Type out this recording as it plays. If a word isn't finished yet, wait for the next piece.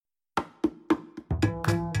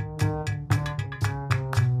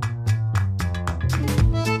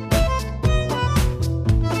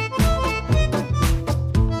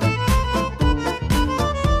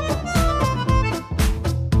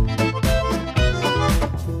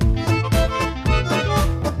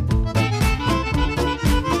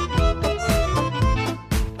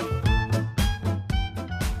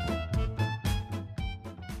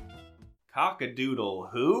Cock-a-doodle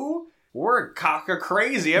who? We're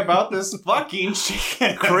cock-a-crazy about this fucking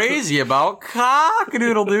chicken. Crazy about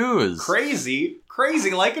cock-a-doodle-doos. Crazy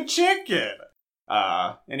like a chicken.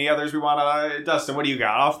 Any others we want to... Dustin, what do you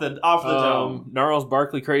got? Off the dome. Gnarls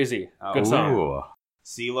Barkley Crazy. Good song. Ooh.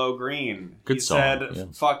 CeeLo Green. Good he song, said, yeah.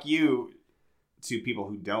 fuck you to people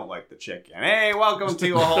who don't like the chicken. Hey, welcome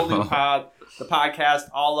to a whole new the podcast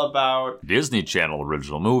all about... Disney Channel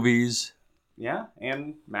original movies. Yeah,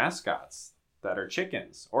 and mascots that are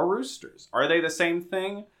chickens or roosters. Are they the same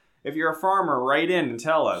thing? If you're a farmer, write in and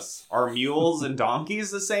tell us. Are mules and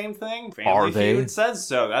donkeys the same thing? Are they? Feud says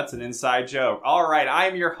so. That's an inside joke. All right,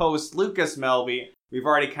 I'm your host, Lucas Melby. We've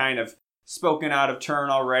already kind of spoken out of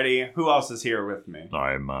turn already. Who else is here with me?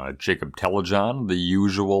 I'm Jacob Telejohn, the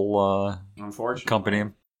usual Unfortunately.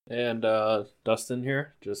 company. And Dustin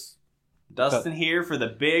here. Just Dustin here for the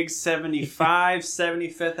big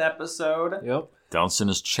 75th episode. Yep. Dustin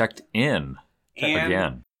is checked in And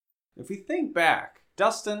again. if we think back,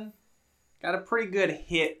 Dustin got a pretty good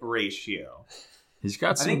hit ratio. He's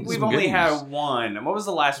got some. I think we've some only goodies. had one. What was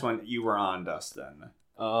the last one you were on, Dustin?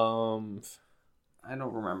 I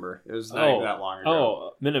don't remember. It was not even that long ago.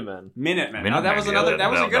 Oh, Minutemen. Minutemen. Minutemen, That was yeah, another.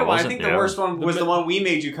 That was a good that one. I wasn't- think the yeah. worst one was the one we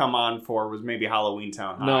made you come on for. Was maybe Halloween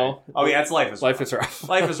Town High. No. Oh yeah, it's Life is Life Rough. is Rough.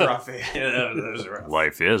 Life is rough. It is rough.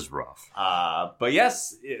 Life is rough. But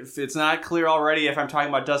yes, if it's not clear already, if I'm talking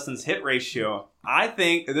about Dustin's hit ratio, I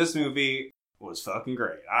think this movie was fucking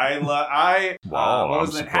great. Wow, what I'm was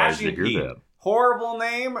it? surprised to Hatching hear Pete. that. Horrible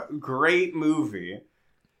name, great movie.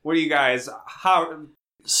 What do you guys? How?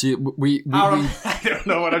 See, we I don't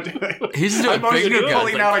know what I'm doing. he's doing I'm finger guns.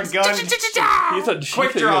 pulling out a gun. He's a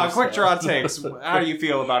Quick draw takes. How do you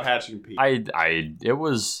feel about Hatching Pete? It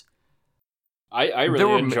was. I There really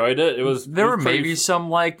were- enjoyed it. It was. There it were was pretty- maybe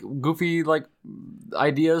some like goofy like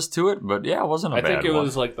ideas to it, but yeah, it wasn't a I bad think it one.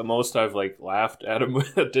 was like the most I've like laughed at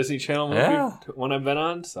a Disney Channel movie Yeah. when I've been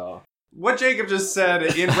on. So What Jacob just said,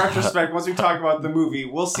 in retrospect, once we talk about the movie,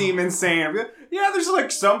 will seem insane. I'll be like, yeah, there's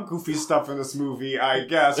like some goofy stuff in this movie, I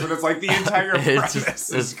guess, but it's like the entire premise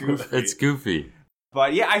is goofy. It's goofy.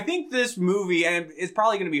 But yeah, I think this movie, and it's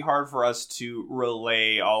probably going to be hard for us to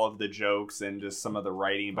relay all of the jokes and just some of the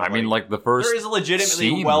writing. But I mean, like the first. there is legitimately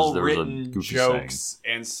scenes, well-written there was a goofy jokes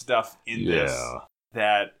and stuff in this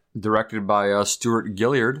that... Directed by Stuart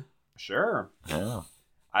Gilliard. Sure. Yeah.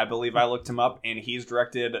 I believe I looked him up, and he's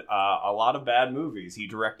directed a lot of bad movies. He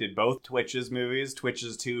directed both Twitches movies,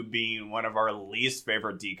 Twitches 2 being one of our least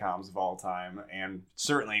favorite DComs of all time, and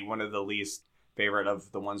certainly one of the least favorite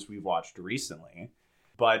of the ones we've watched recently.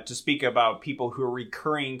 But to speak about people who are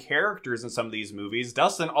recurring characters in some of these movies,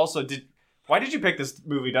 Dustin also did... Why did you pick this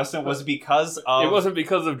movie, Dustin? Was it because of... it wasn't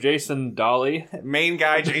because of Jason Dolly. main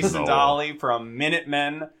guy Jason No. Dolly from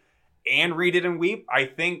Minutemen and Read It and Weep. I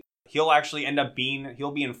think he'll actually end up being...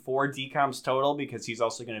 He'll be in 4 DComs total because he's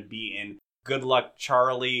also going to be in Good Luck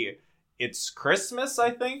Charlie. It's Christmas,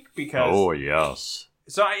 I think, because... Oh, yes.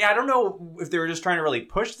 So I don't know if they were just trying to really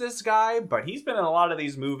push this guy, but he's been in a lot of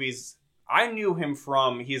these movies. I knew him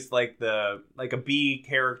from, he's like a B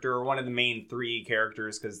character, one of the main 3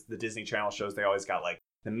 characters, because the Disney Channel shows, they always got like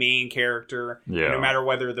the main character. Yeah. And no matter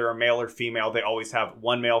whether they're a male or female, they always have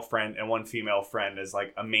one male friend and one female friend as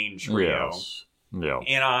like a main trio. Yes. Yeah.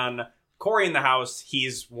 And on Corey in the House,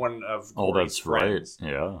 he's one of Oh, Corey's that's friends.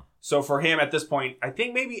 right. Yeah. So for him at this point, I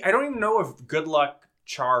think maybe, I don't even know if Good Luck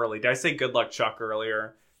Charlie, did I say Good Luck Chuck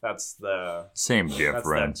earlier? That's the... Same That's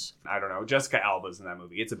difference. I don't know. Jessica Alba's in that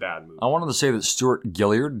movie. It's a bad movie. I wanted to say that Stuart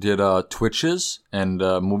Gilliard did Twitches and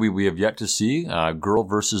a movie we have yet to see, Girl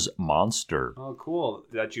vs. Monster. Oh, cool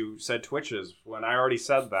that you said Twitches when I already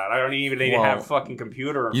said that. I don't even need to have a fucking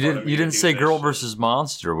computer in You front didn't. of me You to didn't do say this Girl shit. vs.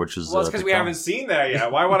 Monster, which is Well, it's because we haven't seen that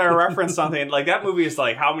yet. Why would I reference something like that? Movie is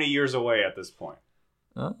like how many years away at this point?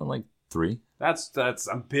 like 3. That's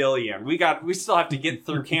a billion. We still have to get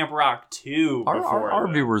through Camp Rock 2 before Our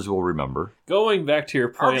then. viewers will remember. Going back to your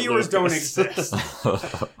point, Our viewers don't Lucas, exist.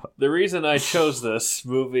 The reason I chose this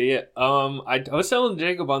movie, I was telling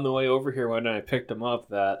Jacob on the way over here when I picked him up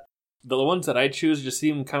that the ones that I choose just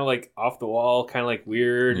seem kind of like off the wall, kind of like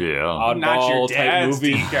weird, Yeah. oddball Not your type dad's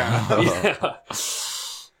movie. decom. Yeah.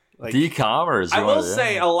 Like, D-commerce. I will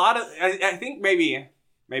say a lot of... I think maybe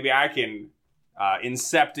I can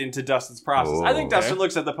incept into Dustin's process. I think Oh, Dustin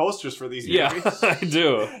looks at the posters for these yeah, movies. I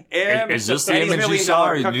do. And Is this the Eddie's image you $1 saw,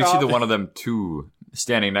 or Million did you see the Cook-Off. one of them two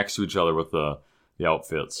standing next to each other with the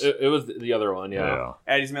outfits? It was the other one, yeah.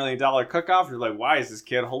 Eddie's $1 Million Cook-Off. You're like, why is this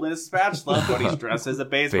kid holding a spatula? But he's dressed as a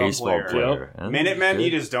baseball player. Yep. Minutemen, Okay. you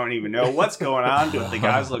just don't even know what's going on, but the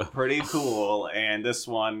guys look pretty cool. And this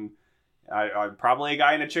one, probably a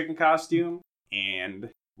guy in a chicken costume. And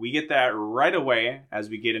We get that right away as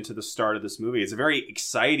we get into the start of this movie. It's a very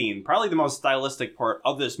exciting, probably the most stylistic part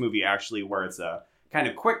of this movie, actually, where it's a kind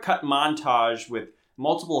of quick cut montage with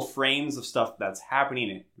multiple frames of stuff that's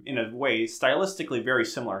happening in a way stylistically very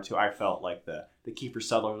similar to, I felt, like the Kiefer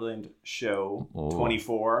Sutherland show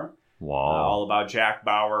 24. Wow. All about Jack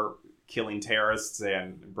Bauer killing terrorists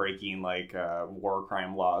and breaking war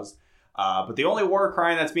crime laws. But the only war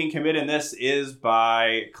crime that's being committed in this is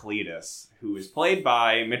by Cletus, who is played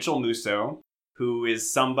by Mitchell Musso, who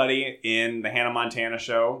is somebody in the Hannah Montana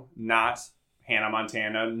show, not Hannah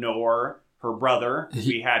Montana, nor her brother.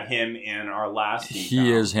 We had him in our last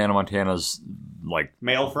He is Hannah Montana's,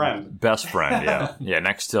 male friend. Best friend, yeah. Yeah,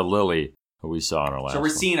 next to Lily, who we saw in our last So we're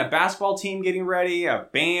seeing a basketball team getting ready, a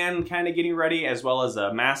band kind of getting ready, as well as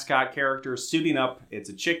a mascot character suiting up. It's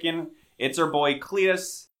a chicken. It's our boy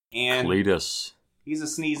Cletus. And Cletus. He's a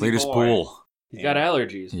sneezy Cletus boy. Poole. He's got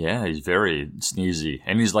allergies. Yeah, he's very sneezy.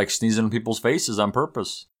 And he's sneezing in people's faces on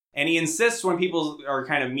purpose. And he insists when people are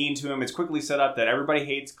kind of mean to him, it's quickly set up that everybody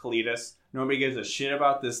hates Cletus. Nobody gives a shit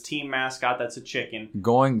about this team mascot that's a chicken.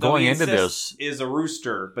 Going into this is a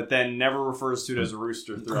rooster, but then never refers to it as a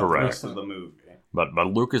rooster throughout the rest of the movie. But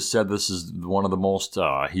Lucas said this is one of the most,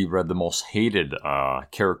 he read the most hated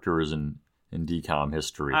characters in DCOM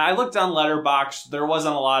history. I looked on Letterboxd. There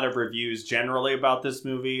wasn't a lot of reviews generally about this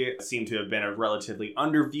movie. It seemed to have been a relatively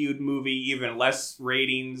underviewed movie, even less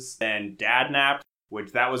ratings than Dadnapped,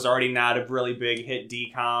 which that was already not a really big hit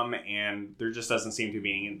DCOM, and there just doesn't seem to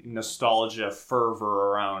be any nostalgia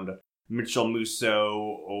fervor around Mitchell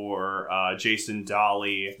Musso or Jason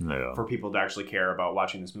Dolly for people to actually care about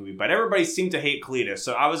watching this movie. But everybody seemed to hate Cletus,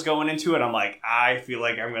 so I was going into it, I'm like, I feel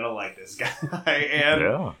like I'm going to like this guy.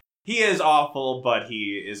 And he is awful, but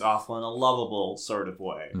he is awful in a lovable sort of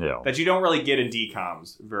way that you don't really get in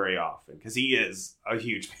DCOMs very often, because he is a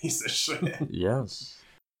huge piece of shit. Yes.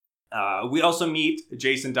 We also meet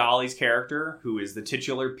Jason Dolly's character, who is the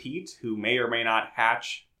titular Pete, who may or may not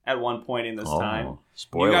hatch at one point in this time.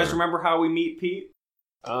 Spoiler. You guys remember how we meet Pete?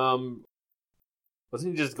 Wasn't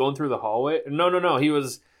he just going through the hallway? No. He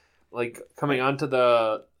was coming onto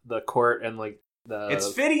the court and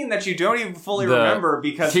It's fitting that you don't even fully remember,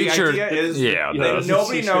 because teacher, the idea is that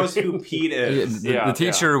nobody knows who Pete is. The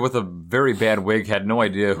teacher with a very bad wig had no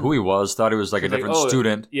idea who he was, thought he was a different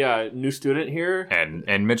student. Yeah, new student here.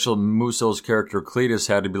 And Mitchell Musso's character Cletus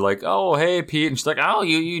had to be like, oh, hey, Pete. And she's like, oh,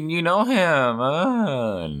 you know him.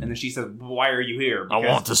 And then she said, why are you here? Because I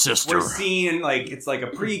want the sister. We're seeing, it's like a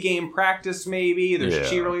pregame practice maybe. There's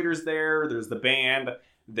cheerleaders there. There's the band.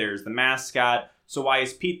 There's the mascot. So why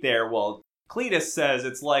is Pete there? Well, Cletus says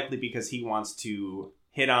it's likely because he wants to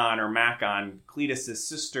hit on or mac on Cletus'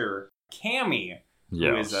 sister, Cammy,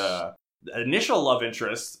 who is the initial love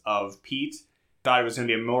interest of Pete. Thought it was going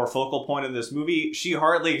to be a more focal point of this movie. She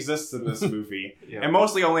hardly exists in this movie, and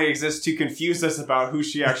mostly only exists to confuse us about who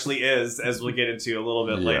she actually is, as we'll get into a little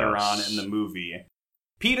bit later on in the movie.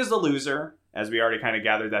 Pete is the loser, as we already kind of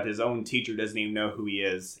gathered that his own teacher doesn't even know who he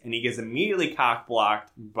is, and he gets immediately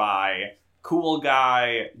cock-blocked by cool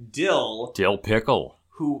guy Dill Pickle,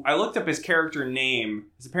 who I looked up his character name.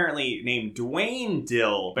 Is apparently named Dwayne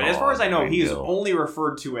Dill, but as far as I know, he is only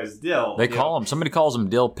referred to as Dill. Somebody calls him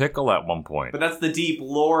Dill Pickle at one point. But that's the deep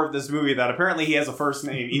lore of this movie, that apparently he has a first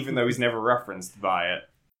name, even though he's never referenced by it.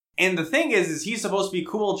 And the thing is he's supposed to be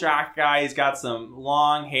cool jock guy. He's got some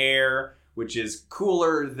long hair, which is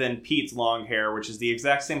cooler than Pete's long hair, which is the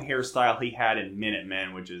exact same hairstyle he had in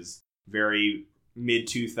Minutemen, which is very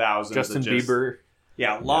mid-2000s. Justin Bieber.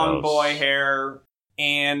 Yeah, long boy hair.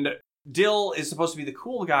 And Dill is supposed to be the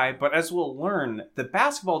cool guy, but as we'll learn, the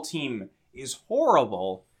basketball team is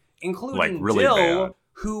horrible, including really Dill, bad,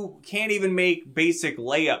 who can't even make basic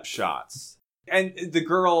layup shots. And the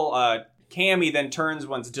girl, Cammy, then turns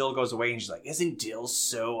once Dill goes away, and she's like, isn't Dill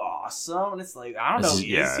so awesome? And it's like, I don't know, is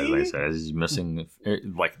he? Like I said, he's missing...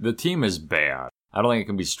 the team is bad. I don't think it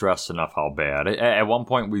can be stressed enough how bad. At one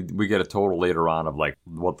point, we get a total later on of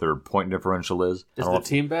what their point differential is. Is the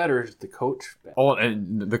team bad, or is the coach bad? Oh,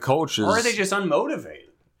 and the coach is... Or are they just unmotivated?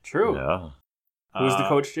 True. Yeah. Who's the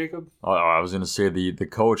coach, Jacob? Oh, I was going to say the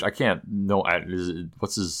coach. I can't know.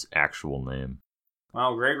 What's his actual name?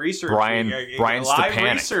 Wow, great research. Brian live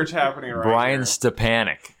Stepanek. Research happening right Brian here.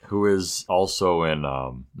 Stepanek, who is also in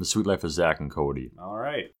The Sweet Life of Zack and Cody. All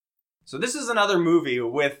right. So this is another movie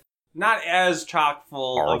with not as chock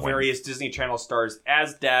full of various Disney Channel stars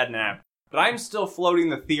as Dadnapped, but I'm still floating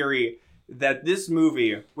the theory that this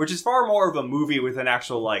movie, which is far more of a movie with an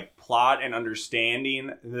actual plot and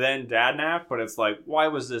understanding than Dadnapped, but it's why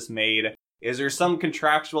was this made? Is there some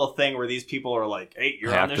contractual thing where these people are like, hey, you're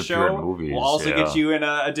on the Have to appear in show, movies, we'll also yeah. get you in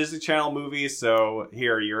a Disney Channel movie, so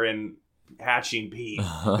here, you're in Hatching Pete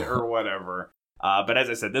or whatever. But as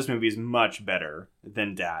I said, this movie is much better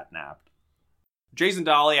than Dad Napped. Jason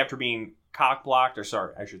Dolly, after being cock-blocked, or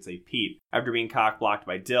sorry, I should say Pete, after being cock-blocked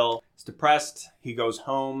by Dill, is depressed. He goes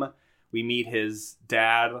home. We meet his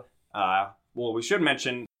dad. Well, we should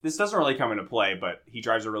mention, this doesn't really come into play, but he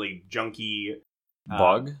drives a really junky...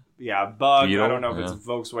 Bug? Yeah, Bug. Beetle? I don't know if it's a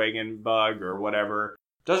Volkswagen Bug or whatever.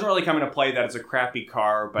 Doesn't really come into play that it's a crappy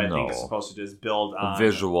car, but I think it's supposed to just build on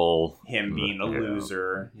visual him being a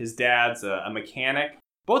loser. His dad's a mechanic.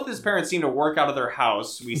 Both his parents seem to work out of their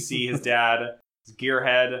house. We see his dad, his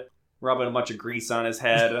gearhead, rubbing a bunch of grease on his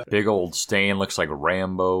head. Big old stain, looks like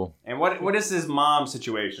Rambo. And what is his mom's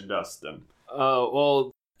situation, Dustin?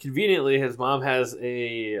 Well, conveniently, his mom has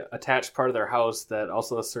a attached part of their house that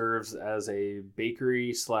also serves as a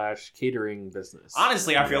bakery / catering business.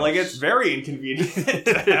 Honestly, I feel like it's very inconvenient.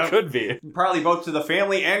 It could be. Probably both to the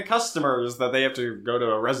family and customers that they have to go to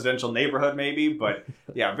a residential neighborhood maybe. But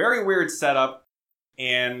yeah, very weird setup.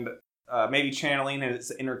 And maybe channeling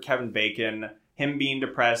his inner Kevin Bacon. Him being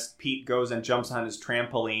depressed, Pete goes and jumps on his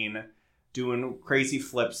trampoline, doing crazy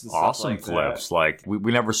flips and stuff Awesome like flips. that. Like,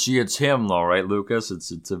 we never see it's him, though, right, Lucas?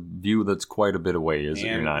 It's a view that's quite a bit away, isn't it?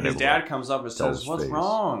 You're not And his able dad to comes up and tell says, his what's face.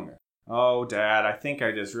 wrong? Oh, Dad, I think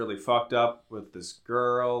I just really fucked up with this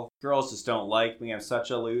girl. Girls just don't like me. I'm such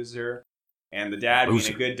a loser. And the dad, being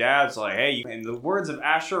a good dad's like, hey, in the words of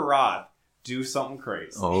Asher Roth, do something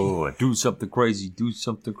crazy. Oh, do something crazy. Do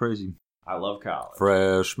something crazy. I love college.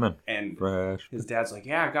 Freshman. And Fresh. his dad's like,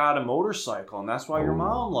 yeah, I got a motorcycle, and that's why your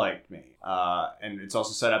mom liked me. And it's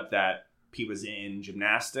also set up that Pete was in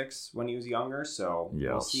gymnastics when he was younger, so we'll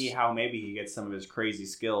Yes. see how maybe he gets some of his crazy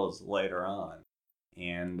skills later on.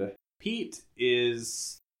 And Pete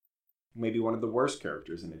is maybe one of the worst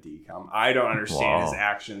characters in a DCOM. I don't understand his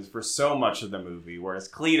actions for so much of the movie, whereas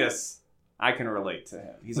Cletus, I can relate to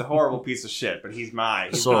him. He's a horrible piece of shit, but he's my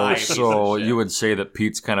piece of shit. You would say that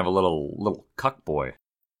Pete's kind of a little cuck boy.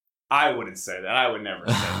 I wouldn't say that. I would never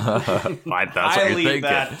say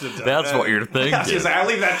that. That's what you're thinking. That's what you're thinking. I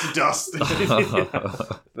leave that to Dustin.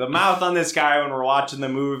 The mouth on this guy when we're watching the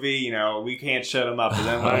movie, we can't shut him up. And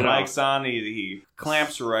then when the mic's on, he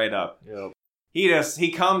clamps right up. Yep.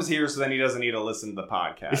 He comes here so then he doesn't need to listen to the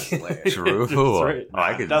podcast later. True. That's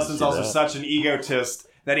right. Dustin's also such an egotist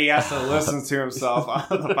that he has to listen to himself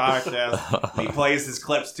on the podcast. He plays his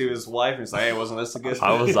clips to his wife and he's like, hey, wasn't this a good thing?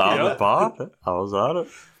 I was on the pod. I was on it.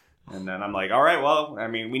 And then I'm like, all right, well, I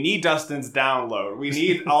mean, we need Dustin's download. We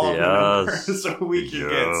need all of the numbers so we can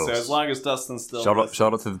get. So as long as Dustin's still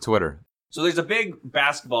shout out to the Twitter. So there's a big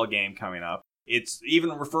basketball game coming up. It's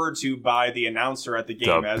even referred to by the announcer at the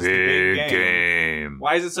game as the big game.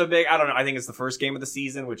 Why is it so big? I don't know. I think it's the first game of the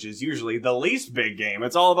season, which is usually the least big game.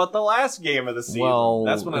 It's all about the last game of the season. Well,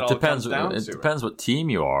 that's when it all depends. comes down It to. depends what team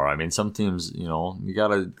you are. I mean, some teams, you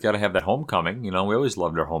gotta have that homecoming. We always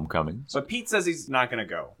loved our homecomings. But Pete says he's not going to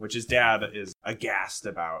go, which his dad is aghast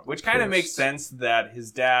about. Which kind of makes sense that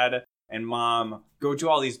his dad and mom go to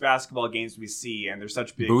all these basketball games we see, and they're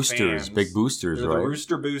such big boosters, fans. big boosters, They're right? the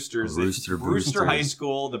Rooster Boosters. Brewster Brewster High Boosters.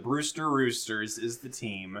 School, the Brewster Roosters is the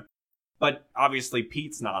team. But obviously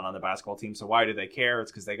Pete's not on the basketball team, so why do they care?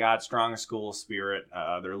 It's because they got strong school spirit.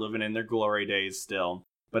 They're living in their glory days still.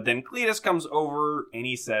 But then Cletus comes over and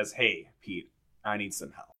he says, hey, Pete, I need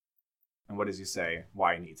some help. And what does he say?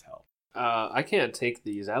 Why he needs help? I can't take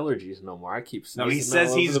these allergies no more. I keep sneezing. No, he says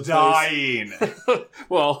all over he's the place. dying.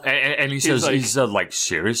 Well, And he He's said,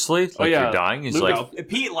 seriously? Like, yeah. you're dying? He's Luke- like,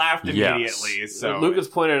 Pete laughed immediately. So Lucas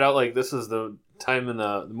pointed out this is the time in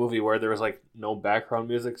the movie where there was no background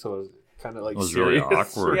music, so it was kind of it was really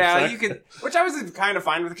serious. awkward. yeah, you could, which I was kind of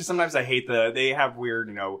fine with because sometimes I hate they have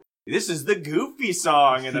weird, this is the Goofy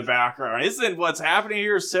song in the background. Isn't what's happening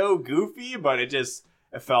here so goofy? But it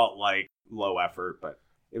felt like low effort. But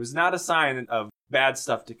it was not a sign of bad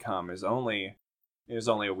stuff to come. It was only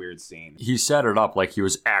a weird scene. He set it up like he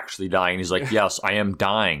was actually dying. He's like, yes, I am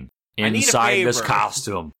dying need a inside this favor.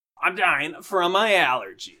 costume. I'm dying from my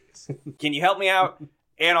allergies. Can you help me out?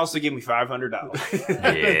 And also give me $500.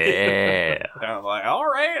 Yeah. And I'm like, all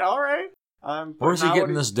right. Where's he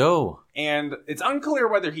getting this dough? And it's unclear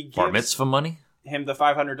whether he Bar gives mitzvah money? him the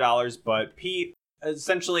 $500, but Pete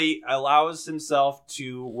essentially allows himself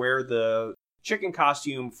to wear the chicken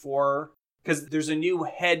costume because there's a new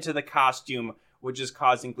head to the costume, which is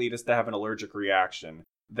causing Cletus to have an allergic reaction.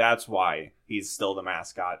 That's why he's still the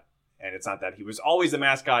mascot. And it's not that he was always a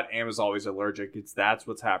mascot and was always allergic. That's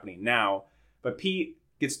what's happening now. But Pete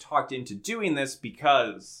gets talked into doing this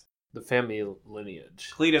because the family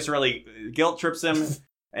lineage. Cletus really guilt trips him.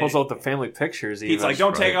 Pulls out the family pictures. He's like,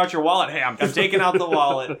 don't take out your wallet. Hey, I'm taking out the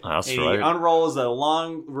wallet. That's and right. He unrolls a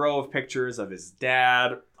long row of pictures of his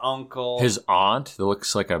dad, uncle. His aunt that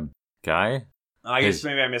looks like a guy. I guess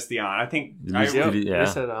maybe I missed the aunt. I think I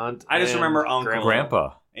said aunt. I just remember uncle.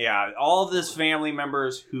 Grandpa. Yeah, all of his family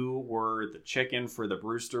members who were the chicken for the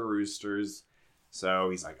Brewster Roosters. So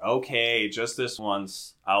he's like, okay, just this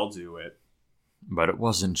once, I'll do it. But it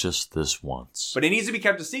wasn't just this once. But it needs to be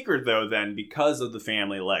kept a secret, though, then, because of the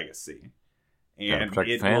family legacy. And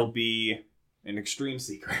it will be an extreme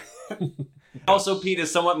secret. Also, Pete is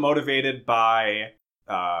somewhat motivated by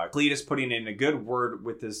Cletus putting in a good word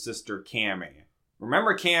with his sister, Cammy.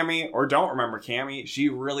 Remember Cammy, or don't remember Cammy, she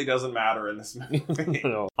really doesn't matter in this movie.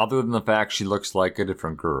 No. Other than the fact she looks like a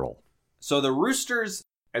different girl. So the Roosters,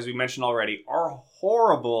 as we mentioned already, are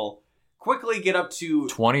horrible. Quickly get up to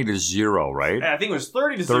 20-0, right? I think it was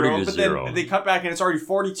 30-0, 30-0. but then they cut back and it's already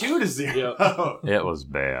 42-0. It was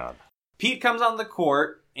bad. Pete comes on the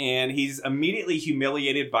court and he's immediately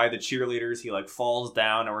humiliated by the cheerleaders. He falls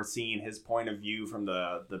down and we're seeing his point of view from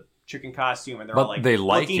the chicken costume, and they're all they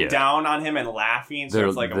like looking it. down on him and laughing. So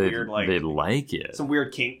it's like a weird they like it. some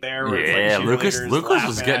weird kink there. Where Yeah, it's Lucas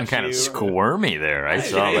was getting kind of squirmy there. I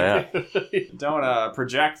saw that. Don't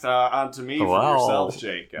project onto me for yourself,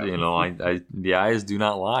 Jake. You know, I the eyes do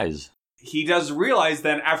not lies. He does realize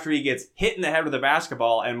then after he gets hit in the head with a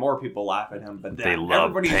basketball, and more people laugh at him, but then They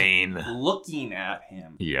love everybody's pain. looking at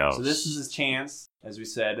him. Yes. So this is his chance, as we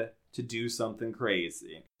said, to do something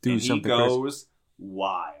crazy. He goes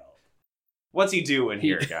wild. What's he doing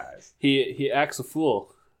here, guys? He acts a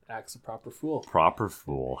fool. Acts a proper fool. Proper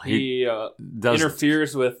fool. He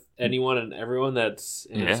interferes with anyone and everyone that's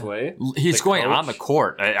in his way. He's going on the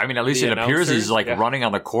court. I mean, at least it appears he's running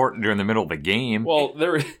on the court during the middle of the game. Well,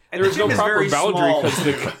 there was no proper boundary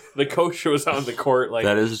because the coach was on the court.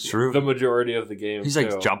 That is true. The majority of the game. He's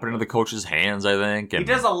jumping into the coach's hands, I think. And he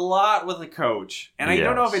does a lot with the coach. And I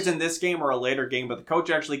don't know if it's in this game or a later game, but the coach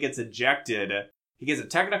actually gets ejected. He gets a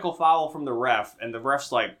technical foul from the ref, and the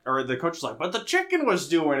coach is like, but the chicken was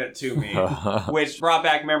doing it to me. Which brought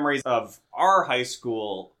back memories of our high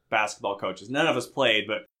school basketball coaches. None of us played,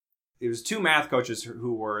 but it was two math coaches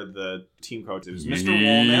who were the team coaches. It was Mr.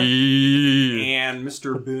 Wolmuth and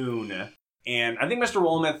Mr. Boone. And I think Mr.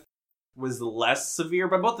 Wolmuth was less severe,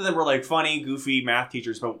 but both of them were funny, goofy math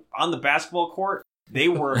teachers. But on the basketball court, they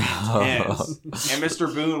were intense. And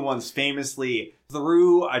Mr. Boone once famously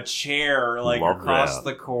threw a chair across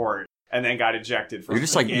the court and then got ejected from the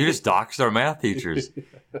game. You just doxed our math teachers.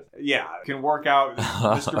 Yeah, can work out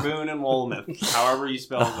Mr. Boone and Wolmuth, however you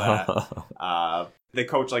spell that. The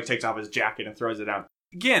coach takes off his jacket and throws it down.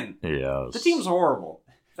 Again, yes. The team's horrible.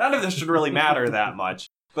 None of this should really matter that much.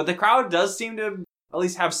 But the crowd does seem to at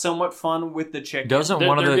least have somewhat fun with the chicken.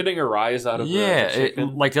 They're getting a rise out of the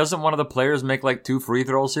chicken. Doesn't one of the players make 2 free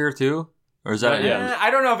throws here too? Or is that I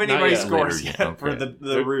don't know if anybody scores yet for Okay.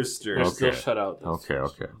 the Roosters. They're still shut out. Okay.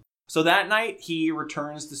 So that night, he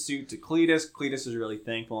returns the suit to Cletus. Cletus is really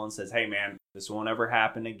thankful and says, hey man, this won't ever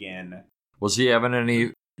happen again. Was he having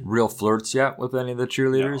any real flirts yet with any of the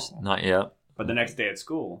cheerleaders? No. Not yet. But the next day at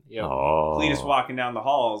school, Yep. Oh. Cletus walking down the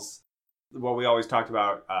halls, what we always talked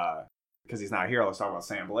about, because he's not here, let's talk about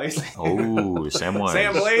Sam Blazing. Oh, Sam Wise.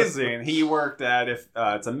 Sam Blazing, he worked at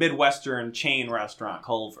it's a Midwestern chain restaurant,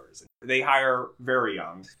 Culver's. They hire very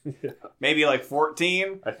young, maybe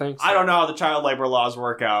 14. I think so. I don't know how the child labor laws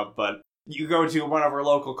work out, but you go to one of our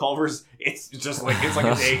local Culver's, it's just like a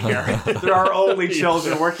daycare. There are only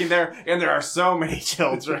children working there, and there are so many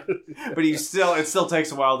children. But it still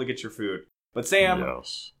takes a while to get your food. But Sam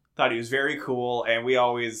thought he was very cool, and we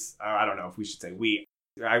always, I don't know if we should say we,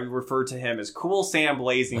 I refer to him as Cool Sam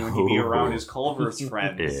Blazing when he'd be around his Culver's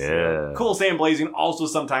friends. Yeah. Cool Sam Blazing also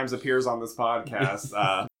sometimes appears on this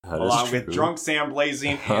podcast, along with Drunk Sam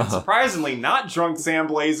Blazing, and surprisingly not Drunk Sam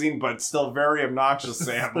Blazing, but still very obnoxious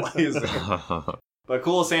Sam Blazing. But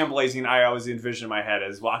Cool Sam Blazing, I always envision in my head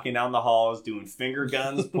as walking down the halls, doing finger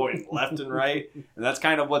guns, pointing left and right. And that's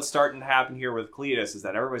kind of what's starting to happen here with Cletus, is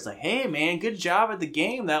that everybody's like, hey man, good job at the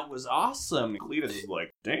game. That was awesome. And Cletus is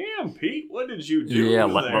like, damn, Pete, what did you do there?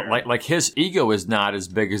 Like his ego is not as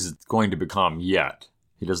big as it's going to become yet.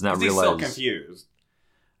 He does not realize. He's still confused.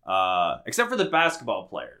 Except for the basketball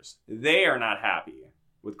players. They are not happy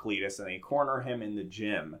with Cletus, and they corner him in the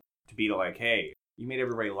gym to be like, hey, you made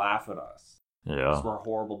everybody laugh at us. Yeah. We're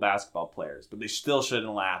horrible basketball players, but they still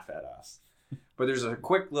shouldn't laugh at us. But there's a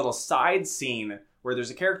quick little side scene where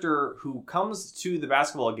there's a character who comes to the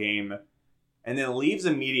basketball game and then leaves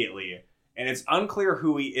immediately. And it's unclear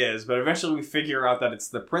who he is, but eventually we figure out that it's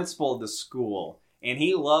the principal of the school. and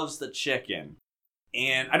he loves the chicken.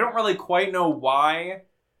 And I don't really quite know why,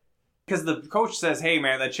 because the coach says, hey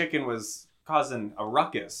man, that chicken was causing a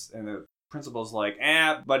ruckus, and the principal's like,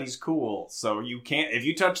 but he's cool, so you can't, if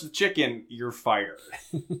you touch the chicken, you're fired.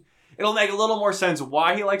 It'll make a little more sense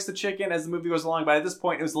why he likes the chicken as the movie goes along, but at this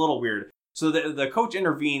point it was a little weird. So the coach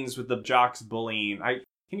intervenes with the jocks bullying.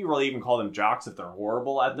 Can you really even call them jocks if they're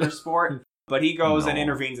horrible at their sport? But he goes and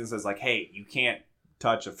intervenes and says, like, hey, you can't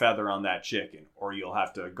touch a feather on that chicken, or you'll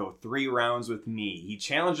have to go 3 rounds with me. He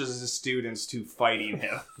challenges his students to fighting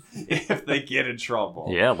him if they get in trouble.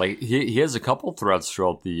 Yeah, like he has a couple threats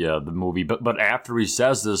throughout the movie, but after he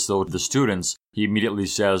says this, though, to the students, he immediately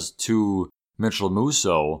says to Mitchell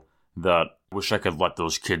Musso that, wish I could let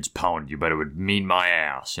those kids pound you, but it would mean my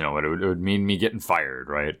ass. You know, it would mean me getting fired,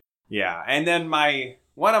 right? Yeah, and then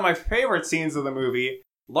one of my favorite scenes of the movie,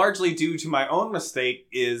 largely due to my own mistake,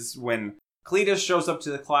 is when Cletus shows up to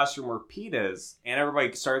the classroom where Pete is, and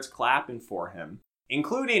everybody starts clapping for him,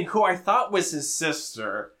 including who I thought was his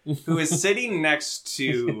sister, who is sitting next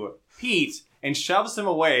to Pete and shoves him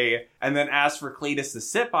away and then asks for Cletus to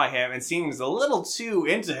sit by him and seems a little too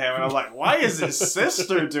into him. And I'm like, why is his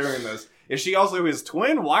sister doing this? Is she also his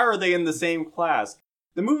twin? Why are they in the same class?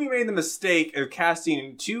 The movie made the mistake of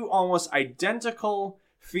casting 2 almost identical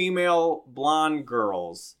female blonde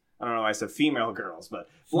girls. I don't know why I said female girls, but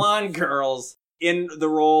blonde girls in the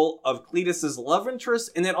role of Cletus's love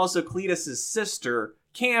interest, and then also Cletus's sister,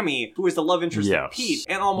 Cammy, who is the love interest of Pete,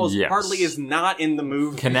 and almost hardly is not in the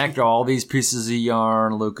movie. Connect all these pieces of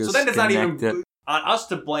yarn, Lucas. So then it's not even on us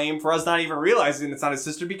to blame for us not even realizing it's not his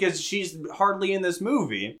sister, because she's hardly in this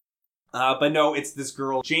movie. But no, it's this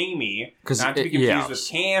girl, Jamie, not to be confused with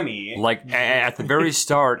Cammy. Like, at the very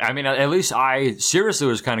start, I mean, at least I seriously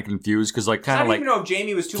was kind of confused, because, like, kind of like, I don't even know if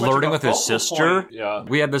Jamie was too flirting much of a with his sister. Point. Yeah.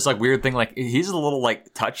 We had this, like, weird thing, like, he's a little,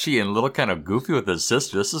 like, touchy and a little kind of goofy with his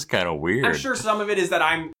sister. This is kind of weird. I'm sure some of it is that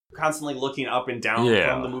I'm constantly looking up and down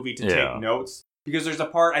from the movie to take notes. Because there's a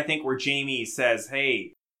part, I think, where Jamie says,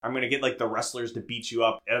 hey, I'm going to get, like, the wrestlers to beat you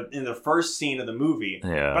up in the first scene of the movie.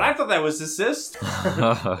 Yeah. But I thought that was his sister.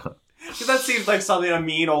 Because that seems like something a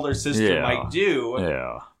mean older sister might do.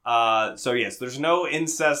 Yeah. So yes, there's no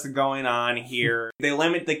incest going on here. They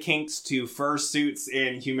limit the kinks to fursuits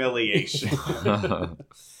and humiliation.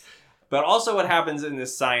 But also what happens in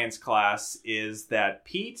this science class is that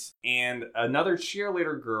Pete and another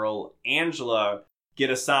cheerleader girl, Angela, get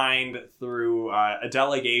assigned through a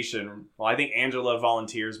delegation. Well, I think Angela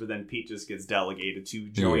volunteers, but then Pete just gets delegated to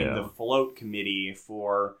join the float committee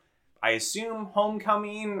for, I assume,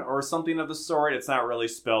 homecoming or something of the sort. It's not really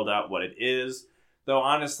spelled out what it is. Though,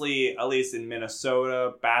 honestly, at least in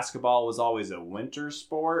Minnesota, basketball was always a winter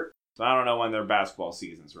sport. So I don't know when their basketball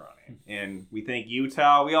season's running. And we think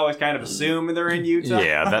Utah, we always kind of assume they're in Utah.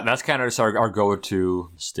 Yeah, that's kind of just our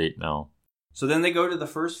go-to state now. So then they go to the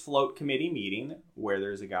first float committee meeting where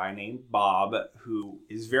there's a guy named Bob who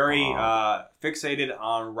is very fixated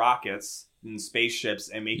on rockets and spaceships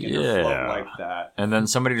and making them float like that. And then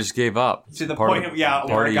somebody just gave up. To the point of,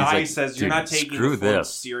 where a guy says, you're not taking the float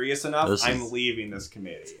serious enough, I'm leaving this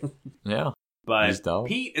committee. Yeah. But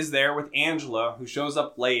Pete is there with Angela, who shows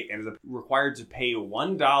up late and is required to pay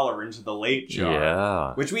 $1 into the late jar.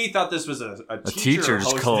 Yeah. Which we thought this was a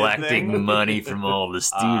teacher's collecting money from all the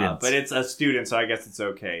students. But it's a student, so I guess it's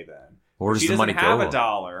okay then. Where does the money go? She doesn't have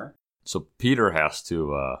 $1. So Peter has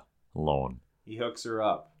to loan. He hooks her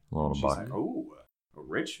up. Loan a buck. Like, oh, a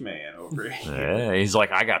rich man over here. Yeah, he's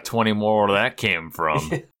like, I got 20 more where that came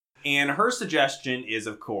from. And her suggestion is,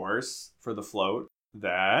 of course, for the float,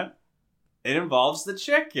 that it involves the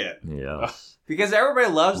chicken. Yeah. Because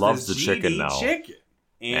everybody loves the chicken now.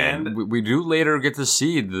 And we do later get to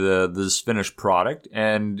see this finished product,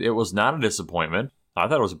 and it was not a disappointment. I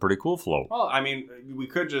thought it was a pretty cool float. Well, I mean, we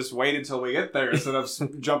could just wait until we get there instead of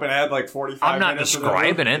jumping ahead like 45 minutes. I'm not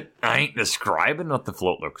describing it. I ain't describing what the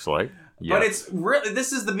float looks like. Yeah. But it's really,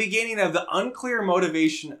 this is the beginning of the unclear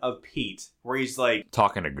motivation of Pete, where he's like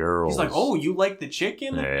talking to girls. He's like, "Oh, you like the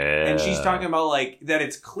chicken?" Yeah. And she's talking about like that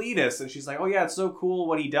it's Cletus, and she's like, "Oh yeah, it's so cool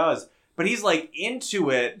what he does." But he's like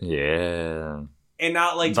into it, yeah, and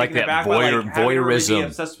not like taking it back by like voyeurism. Really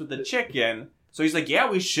obsessed with the chicken. So he's like, "Yeah,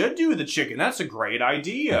 we should do the chicken. That's a great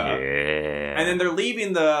idea." Yeah. And then they're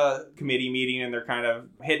leaving the committee meeting, and they're kind of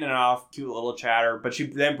hitting it off, cute little chatter. But she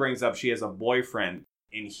then brings up she has a boyfriend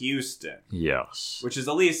in Houston. Yes. Which is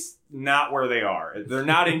at least not where they are. They're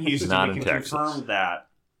not in Houston. Not we in can Texas. confirm that.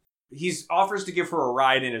 He offers to give her a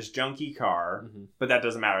ride in his junkie car, but that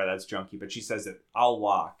doesn't matter. That's junkie. But she says that I'll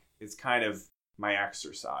walk. It's kind of my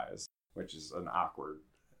exercise, which is an awkward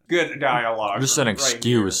Good dialogue. Just an right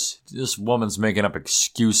excuse. This woman's making up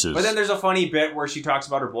excuses. But then there's a funny bit where she talks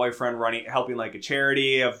about her boyfriend helping like a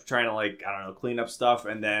charity of trying to like, I don't know, clean up stuff.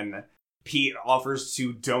 And then Pete offers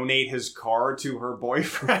to donate his car to her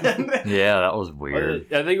boyfriend. Yeah, that was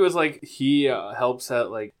weird. I think it was like he helps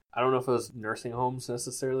at like, I don't know if it was nursing homes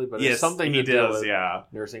necessarily, but it's something he to do does, with yeah.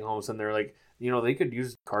 nursing homes. And they're like, they could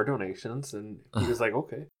use car donations. And he was like,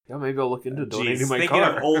 okay, yeah, maybe I'll look into donating my thinking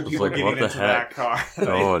car. Of old people like, getting what the into heck? that car.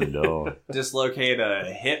 Oh, no. Dislocate a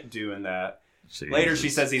hip doing that. Jesus. Later, she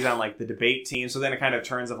says he's on like the debate team. So then it kind of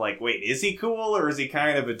turns of like, wait, is he cool or is he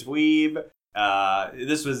kind of a dweeb?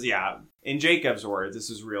 This was, in Jacob's words, this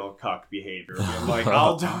is real cuck behavior. I'm like,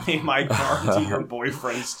 I'll donate my car to your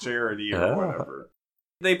boyfriend's charity or whatever.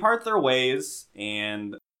 They part their ways,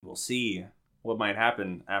 and we'll see what might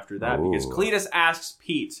happen after that. Ooh. Because Cletus asks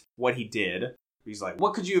Pete what he did. He's like,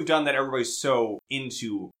 what could you have done that everybody's so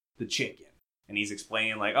into the chicken? And he's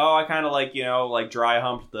explaining like, oh, I kind of like, like dry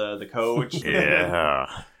humped the coach. Yeah.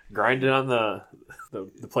 Grinded on the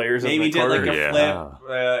players. Maybe in the did like corner. a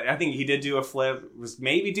flip. I think he did do a flip. Was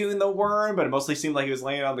maybe doing the worm, but it mostly seemed like he was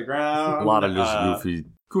laying on the ground. A lot of just goofy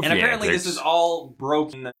and apparently antics. this is all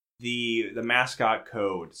broken the mascot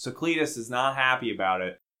code. So Cletus is not happy about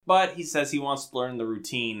it, but he says he wants to learn the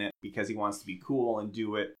routine because he wants to be cool and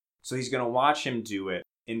do it. So he's going to watch him do it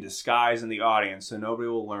in disguise in the audience, so nobody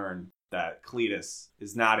will learn that Cletus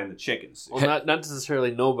is not in the chicken suit. Well, not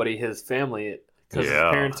necessarily nobody, his family, because his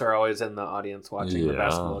parents are always in the audience watching the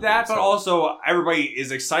basketball game. But also everybody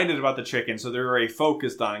is excited about the chicken, so they're very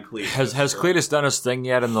focused on Cletus. Has Cletus done his thing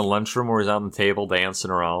yet in the lunchroom where he's on the table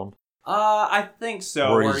dancing around? I think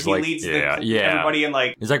so. Where he like, leads everybody in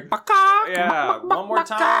like... He's like, one more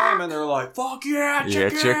time, and they're like, fuck yeah, chicken! Yeah,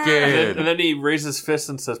 chicken! And then he raises his fist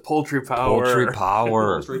and says, poultry power. Poultry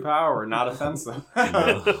power. Poultry power, not offensive.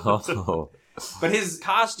 No. But his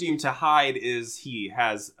costume to hide is he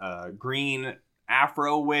has a green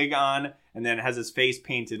afro wig on, and then has his face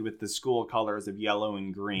painted with the school colors of yellow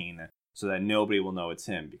and green, so that nobody will know it's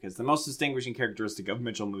him. Because the most distinguishing characteristic of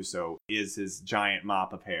Mitchell Musso is his giant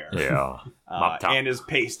mop of hair. Yeah. And his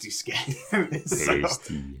pasty skin.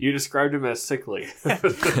 Pasty. You described him as sickly.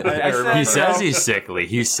 He says he's sickly.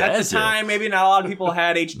 He says at the time, maybe not a lot of people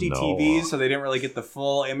had HD TVs, so they didn't really get the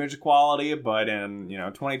full image quality. But in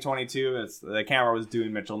 2022, the camera was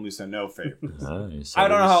doing Mitchell Musso no favors. I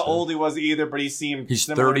don't know how old he was either, but he seemed he's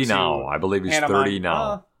similar 30 to now. I believe he's 30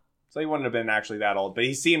 now. So he wouldn't have been actually that old, but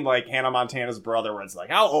he seemed like Hannah Montana's brother, where it's like,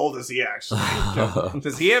 how old is he actually?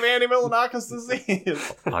 Does he have Andy Milonakis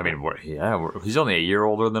disease? I mean, he's only a year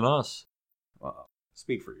older than us. Well,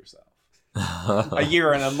 speak for yourself. A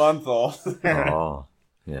year and a month old. Oh,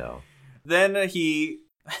 yeah. Then he...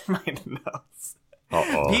 my notes.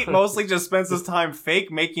 Uh-oh. Pete mostly just spends his time fake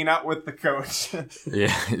making out with the coach.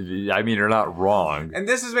 Yeah, I mean, you're not wrong. And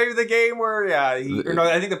this is maybe the game where, I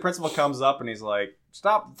think the principal comes up and he's like,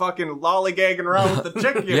 stop fucking lollygagging around with the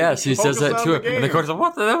chicken. Yes, he says that to him. And the coach coach's like,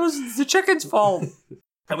 what? That was the chicken's fault.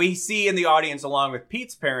 And we see in the audience, along with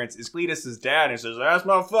Pete's parents, is Cletus's dad. And he says, that's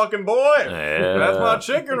my fucking boy. Yeah. That's my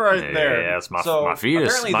chicken right there. Yeah, that's my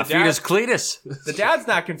fetus. My fetus Cletus. The dad's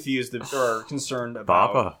not confused or concerned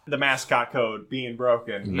about the mascot code being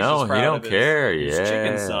broken. He's no, he don't care. His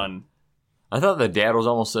chicken son. I thought the dad was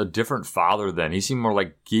almost a different father then. He seemed more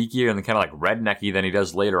like geeky and kind of like rednecky than he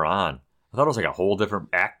does later on. I thought it was like a whole different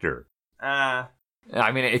actor.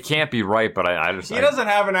 I mean, it can't be right, but I just... He doesn't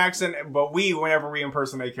have an accent, but whenever we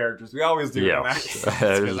impersonate characters, we always do an accent.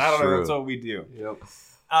 I don't know, that's what we do. Yep.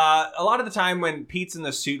 A lot of the time when Pete's in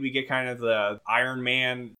the suit, we get kind of the Iron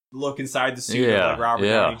Man look inside the suit of like Robert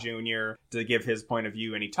Downey Jr. to give his point of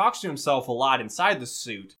view, and he talks to himself a lot inside the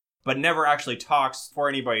suit, but never actually talks for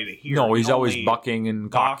anybody to hear. No, he's always bucking and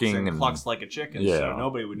cocking and clucks like a chicken, so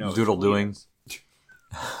nobody would know. Doodle doing.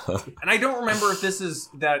 And I don't remember if this is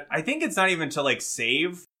that. I think it's not even to like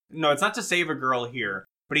save. No, it's not to save a girl here.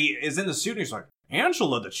 But he is in the suit and he's like,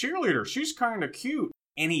 Angela, the cheerleader, she's kind of cute.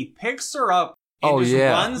 And he picks her up and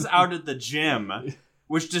runs out of the gym,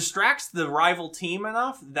 which distracts the rival team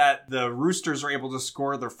enough that the Roosters are able to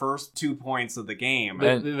score their first 2 points of the game.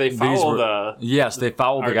 They foul they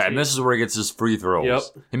foul the guy. And this is where he gets his free throws.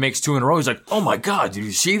 Yep. He makes 2 in a row. He's like, oh my God, did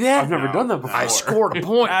you see that? I've never done that before. I scored a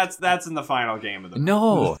point. That's in the final game of the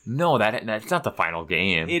No, that's not the final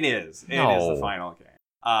game. It is. It is the final game.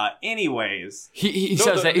 Anyways. He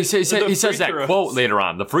says that quote later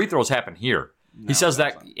on. The free throws happen here. He says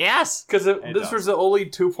that, yes. Because this was the only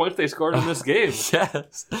 2 points they scored in this game.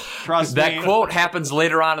 Yes. Trust me. That quote happens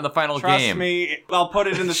later on in the final game. Trust me. I'll put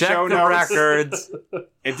it in the Check show the notes. records.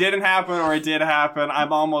 It didn't happen, or it did happen.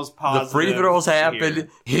 I'm almost positive. The free throws happened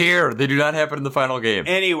here. here. They do not happen in the final game.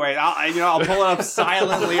 Anyway, I'll pull it up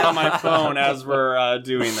silently on my phone as we're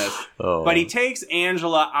doing this. Oh. But he takes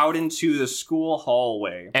Angela out into the school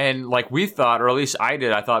hallway. And like we thought, or at least I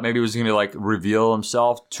did, I thought maybe he was going to like reveal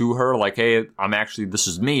himself to her, like, "Hey, this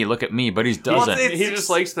is me. Look at me." But he doesn't. Well, He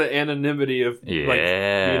just likes the anonymity of like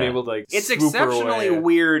being able to like. It's swoop her exceptionally away.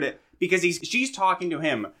 weird because she's talking to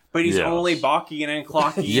him, but he's Yes. only balking and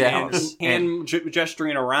clocking Yes. and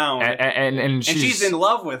gesturing around, and she's in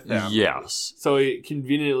love with him. Yes. So he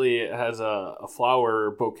conveniently has a flower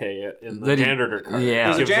bouquet in the That he- janitor car. yeah.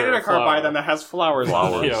 There's a Gives her janitor car by flower. them that has flowers. on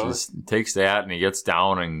Flowers. it. Yeah. He just takes that and he gets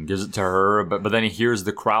down and gives it to her, but then he hears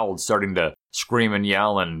the crowd starting to scream and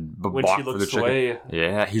yell and When balk she for the looks chicken. away,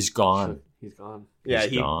 Yeah, he's gone. he's gone. Yeah, He's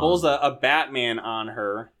he gone. pulls a Batman on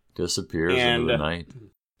her. Disappears And- into the night.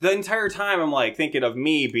 The entire time, I'm like thinking of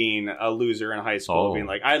me being a loser in high school, Oh. being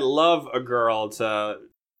like, I'd love a girl to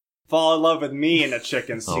fall in love with me in a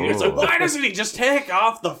chicken suit. It's like, Oh. why doesn't he just take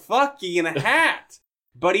off the fucking hat?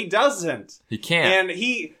 But he doesn't. He can't. And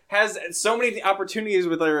he has so many opportunities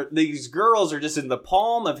with these girls are just in the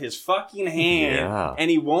palm of his fucking hand, Yeah. and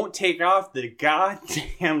he won't take off the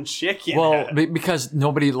goddamn chicken Well, head. because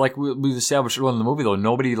nobody, like we've established earlier in the movie, though,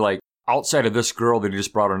 nobody, like, outside of this girl that he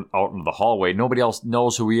just brought out into the hallway, nobody else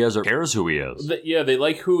knows who he is or cares who he is. They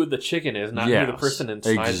like who the chicken is, not who the Yes, person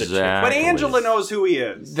inside the chicken. exactly. But Angela knows who he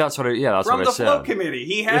is. That's what that's From what the I said. float committee.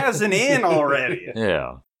 He has an in already.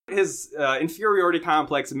 Yeah. His inferiority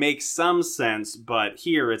complex makes some sense, but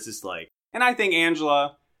here it's just like... And I think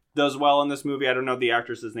Angela does well in this movie. I don't know the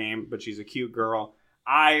actress's name, but she's a cute girl.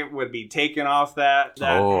 I would be taking off that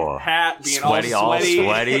hat, being sweaty, all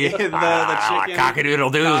sweaty. the chicken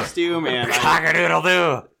cock-a-doodle-doo. costume, and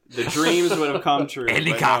Cock-a-doodle-doo. the dreams would have come true.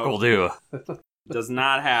 Andy but Cockle-doo. does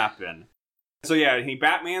not happen. So yeah, he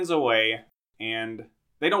Batman's away, and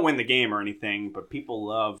they don't win the game or anything, but people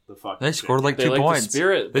love the fucking They scored chicken. like They 2 like the points.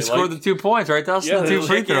 spirit. They They scored like- the 2 points, right? That's Yeah, the they 2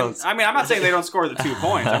 free Chicken- throws. I mean, I'm not saying they don't score the 2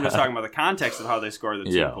 points. I'm just talking about the context of how they score the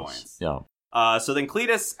 2 Yes. points. Yeah. So then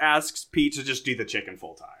Cletus asks Pete to just do the chicken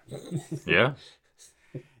full time. Yeah.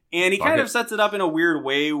 And he Fuck kind it. of sets it up in a weird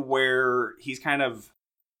way where he's kind of,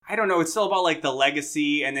 I don't know, it's still about like the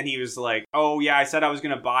legacy. And then he was like, oh yeah, I said I was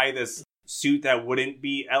going to buy this suit that wouldn't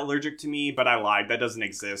be allergic to me, but I lied. That doesn't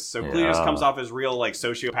exist. So Cletus Yeah. comes off as real like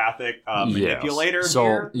sociopathic Yes. manipulator So,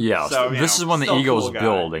 here. yes. So, you this know, is when the still a ego cool is guy.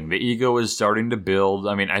 building. The ego is starting to build.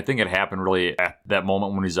 I mean, I think it happened really at that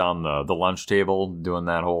moment when he's on the lunch table doing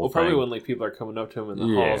that whole Well, thing. probably when like people are coming up to him in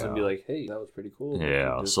the halls and be like, "Hey, that was pretty cool."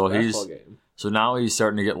 Yeah, Just so a basketball he's- game. So now he's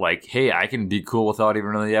starting to get like, hey, I can be cool without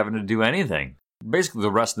even really having to do anything. Basically,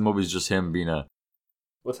 the rest of the movie is just him being a...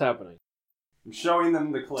 What's happening? I'm showing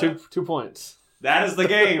them the clip. 2 points. That is the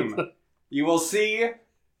game. You will see.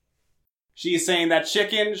 She's saying that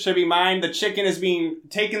chicken should be mine. The chicken is being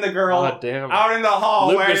taking the girl Oh, damn. out in the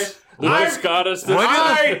hallway. Lucas got us. When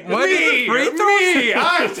did the free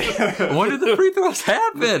throws- When did the free throws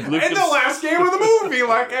happen? In the last game of the movie,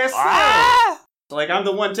 like I said. Ah! Like I'm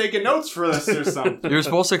the one taking notes for this or something. You're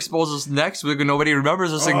supposed to expose us next week and nobody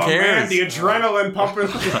remembers us and Oh man, cares. the adrenaline pumping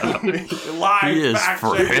live He is fact check.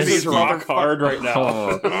 frisky. This is rock hard right now.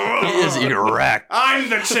 Oh, he is erect. I'm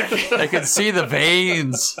the chicken. I can see the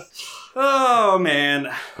veins. Oh man.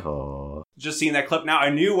 Oh. Just seeing that clip now, I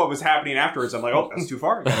knew what was happening afterwards. I'm like, oh, that's too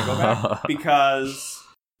far. I gotta go back. Because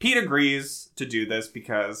Pete agrees to do this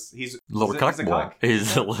because he's Little he's cuck a boy. cuck.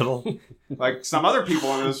 He's a little... Like some other people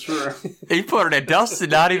in this room. He put it at Dustin,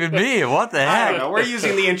 not even me. What the I heck? don't know. We're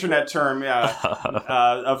using the internet term,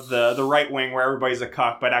 of the right wing where everybody's a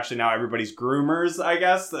cuck, but actually now everybody's groomers, I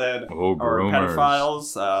guess, or groomers.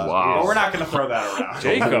 pedophiles. Wow. But we're not going to throw that around.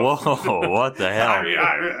 Jacob. Whoa, what the hell? I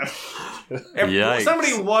mean, if Yikes.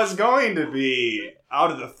 somebody was going to be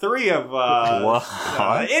out of the three of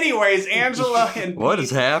What? anyways, Angela and What Pete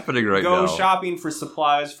is happening right go now? shopping for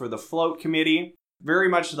supplies for the float committee. Very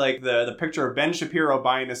much like the picture of Ben Shapiro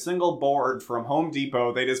buying a single board from Home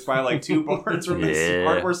Depot. They just buy like 2 boards from this Yeah.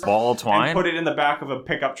 hardware store Ball and twine? put it in the back of a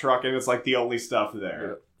pickup truck, and it's like the only stuff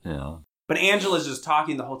there. Yeah. But Angela's just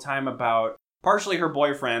talking the whole time about partially her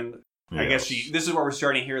boyfriend. I guess this is where we're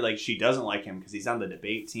starting to hear like she doesn't like him because he's on the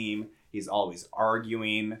debate team. He's always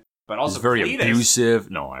arguing, but also He's very Cletus.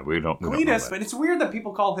 abusive. No, we don't know Cletus, that. but it's weird that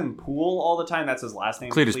people call him Poole all the time. That's his last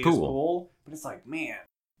name. Cletus Poole. But it's like, man,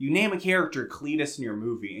 you name a character Cletus in your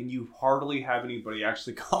movie, and you hardly have anybody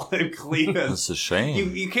actually call him Cletus. That's a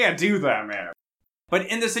shame. You can't do that, man. But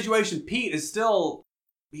in this situation, Pete is still...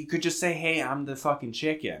 He could just say, hey, I'm the fucking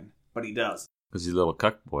chicken. But he does. Because he's a little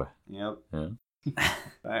cuck boy. Yep. Yeah.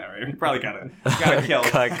 We probably gotta kill.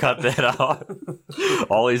 cut that out.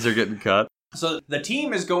 All these are getting cut. So the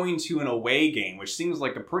team is going to an away game, which seems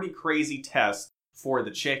like a pretty crazy test for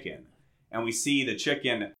the chicken. And we see the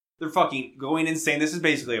chicken, they're fucking going insane. This is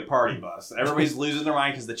basically a party bus. Everybody's losing their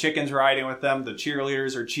mind because the chicken's riding with them. The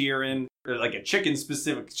cheerleaders are cheering. Like a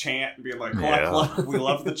chicken-specific chant, being like, we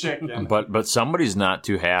love the chicken. But somebody's not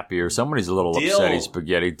too happy, or somebody's a little upsetty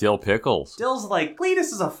spaghetti. Dill Pickles. Dill's like,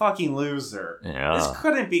 Cletus is a fucking loser. Yeah. This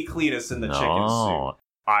couldn't be Cletus in the chicken suit.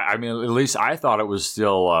 I mean, at least I thought it was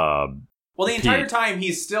still well, the entire Pete. time,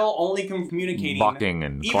 he's still only communicating... bucking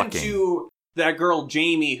and even clucking. to that girl,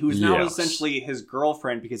 Jamie, who's now Yes. essentially his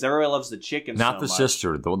girlfriend because everybody loves the chicken Not so the much.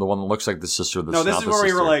 sister, the one that looks like the sister. No, this is where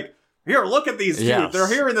we were like, here, look at these two. Yes. They're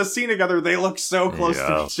here in the scene together. They look so close to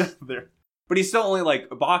Yeah. each other. But he's still only like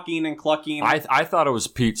balking and clucking. I thought it was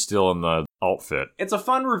Pete still in the outfit. It's a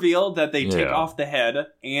fun reveal that they take Yeah. off the head,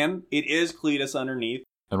 and it is Cletus underneath.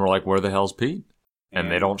 And we're like, where the hell's Pete? And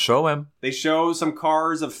they don't show him. They show some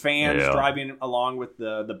cars of fans Yeah. driving along with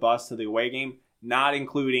the bus to the away game, not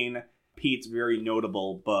including Pete's very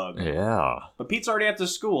notable bug. Yeah. But Pete's already at the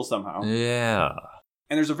school somehow. Yeah.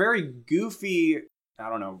 And there's a very goofy, I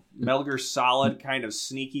don't know, Metal Gear Solid kind of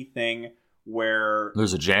sneaky thing where...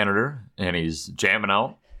 There's a janitor, and he's jamming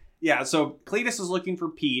out. Yeah, so Cletus is looking for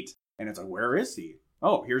Pete, and it's like, where is he?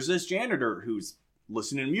 Oh, here's this janitor who's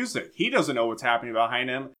listening to music. He doesn't know what's happening behind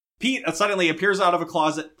him. Pete suddenly appears out of a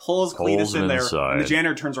closet, pulls Cletus in there, inside. and the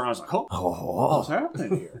janitor turns around and is like, what's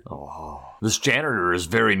happening here? This janitor is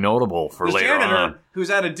very notable for This later janitor, on.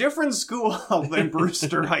 who's at a different school than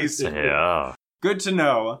Brewster High School. Yeah. Good to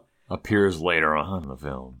know. Appears later on in the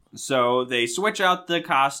film. So they switch out the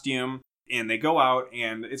costume, and they go out,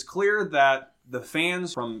 and it's clear that the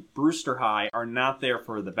fans from Brewster High are not there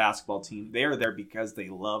for the basketball team. They are there because they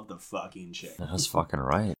love the fucking chick. That's fucking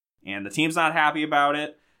right. And the team's not happy about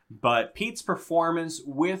it, but Pete's performance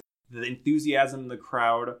with the enthusiasm of the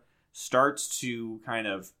crowd starts to kind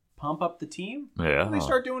of pump up the team. Yeah. And they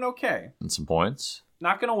start doing okay. And some points.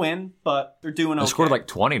 Not going to win, but they're doing okay. They scored like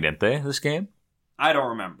 20, didn't they, this game? I don't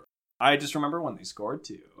remember. I just remember when they scored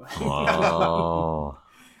 2. Oh.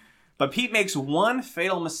 But Pete makes one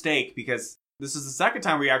fatal mistake because this is the second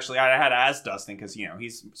time I had to ask Dustin because,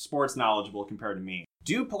 he's sports knowledgeable compared to me.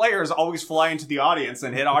 Do players always fly into the audience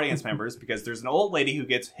and hit audience members? Because there's an old lady who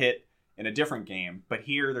gets hit in a different game, but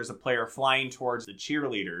here there's a player flying towards the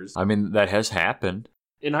cheerleaders. I mean, that has happened.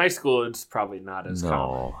 In high school, it's probably not as common.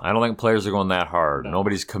 No, I don't think players are going that hard. No.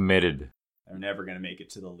 Nobody's committed. They're never going to make it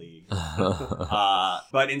to the league.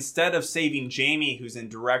 But instead of saving Jamie, who's in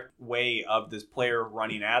direct way of this player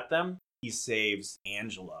running at them, he saves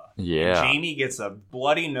Angela. Yeah. And Jamie gets a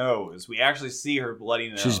bloody nose. We actually see her bloody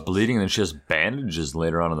nose. She's bleeding and she has bandages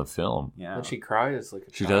later on in the film. Yeah. And she cries like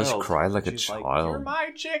a She child. does cry like a She's like, child. you're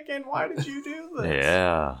my chicken. Why did you do this?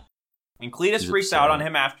 Yeah. And Cletus She's freaks upset. out on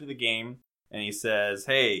him after the game, and he says,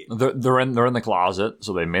 hey, They're in the closet,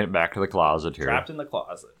 so they made it back to the closet here. trapped in the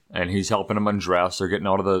closet. And he's helping them undress. They're getting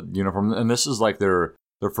out of the uniform. And this is like their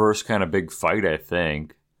first kind of big fight, I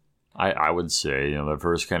think. I would say, their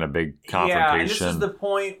first kind of big confrontation. Yeah, and this is the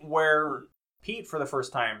point where Pete, for the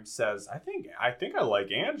first time, says, I think I like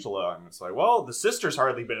Angela. And it's like, well, the sister's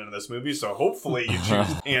hardly been in this movie, so hopefully you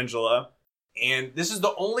choose Angela. And this is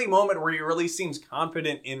the only moment where he really seems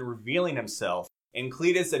confident in revealing himself. And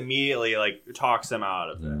Cletus immediately, talks him out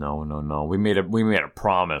of it. No. We made a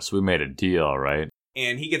promise. We made a deal, right?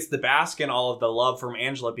 And he gets the bask in all of the love from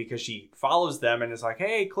Angela because she follows them and is like,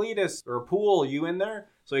 hey, Cletus, or Poole, you in there?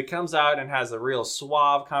 So he comes out and has a real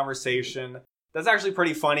suave conversation. That's actually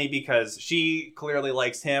pretty funny because she clearly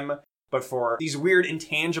likes him, but for these weird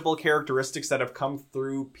intangible characteristics that have come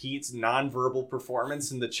through Pete's nonverbal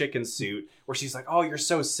performance in the chicken suit, where she's like, oh, you're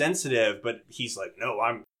so sensitive, but he's like, no,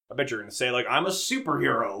 I bet you're going to say, I'm a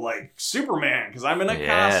superhero, like Superman, because I'm in a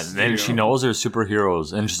costume. And then she knows they're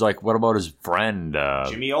superheroes. And she's like, what about his friend?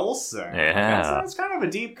 Jimmy Olsen. Yeah. That's kind of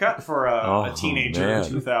a deep cut for a teenager man.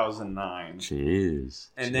 in 2009. Jeez.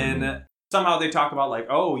 And Jimmy. then somehow they talk about,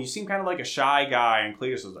 oh, you seem kind of like a shy guy. And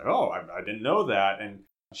Cletus is like, oh, I didn't know that. And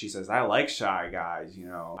she says, I like shy guys,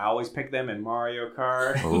 I always pick them in Mario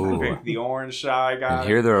Kart. I pick the orange shy guy. And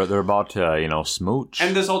here they're about to, smooch.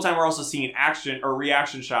 And this whole time we're also seeing action or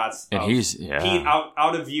reaction shots And of he's, Pete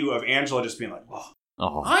out of view of Angela just being like,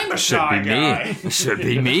 oh, I'm a should shy be guy. Me. Should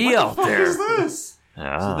be me out What there. is this?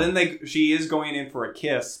 Yeah. So then she is going in for a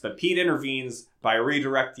kiss, but Pete intervenes by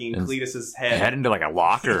redirecting And Cletus's head Head into like a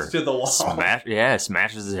locker. to the wall.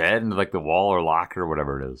 Smashes his head into like the wall or locker or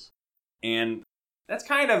whatever it is. And that's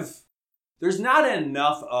kind of... There's not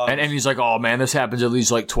enough of... And he's like, oh man, this happens at least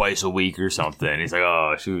like twice a week or something. He's like,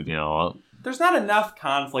 oh shoot, there's not enough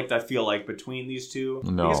conflict, I feel like, between these two.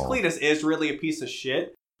 No. Because Cletus is really a piece of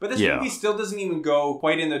shit. But this movie still doesn't even go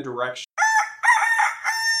quite in the direction.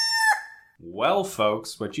 Well,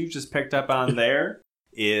 folks, what you just picked up on there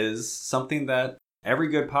is something that every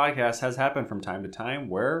good podcast has happened from time to time,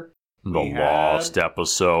 where The lost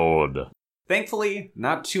episode. Thankfully,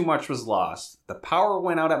 not too much was lost. The power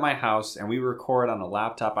went out at my house, and we record on a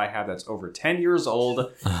laptop I have that's over 10 years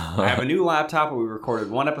old. I have a new laptop, and we recorded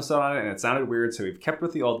one episode on it, and it sounded weird, so we've kept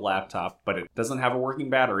with the old laptop, but it doesn't have a working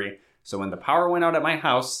battery. So when the power went out at my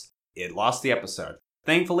house, it lost the episode.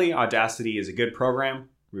 Thankfully, Audacity is a good program.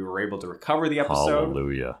 We were able to recover the episode.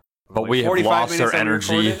 Hallelujah. But we have lost our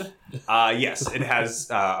energy. Yes, it has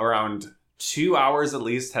around 2 hours at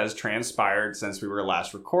least has transpired since we were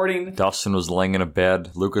last recording. Dustin was laying in a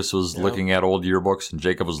bed. Lucas was looking at old yearbooks, and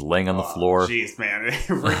Jacob was laying on the floor. Jeez, man. It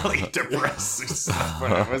really depressing stuff.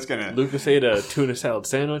 But I was going to... Lucas ate a tuna salad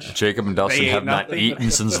sandwich. Jacob and Dustin have not eaten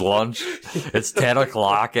since lunch. It's 10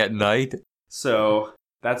 o'clock at night. So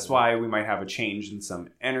that's why we might have a change in some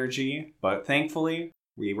energy. But thankfully,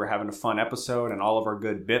 we were having a fun episode, and all of our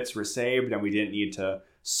good bits were saved, and we didn't need to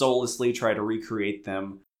soullessly try to recreate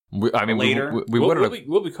them. Later.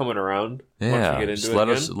 We'll be coming around. Yeah, once we get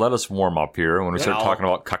into let us warm up here when we start talking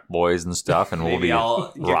about cuck boys and stuff, and maybe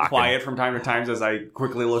I'll get quiet from time to time as I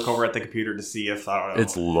quickly look over at the computer to see if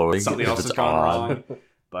it's loading, something else is going wrong.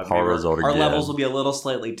 But our levels will be a little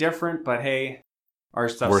slightly different. But hey, our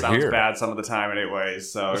stuff sounds bad some of the time anyway,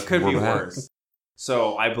 so it could be worse.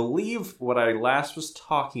 So I believe what I last was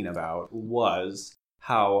talking about was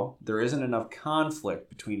how there isn't enough conflict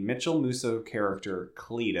between Mitchell Musso character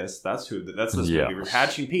Cletus, that's this movie, we're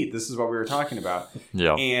Hatching Pete, this is what we were talking about,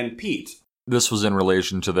 and Pete. This was in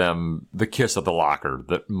relation to them, the kiss at the locker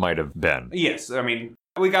that might have been. Yes, I mean,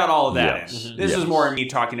 we got all of that in. This is more me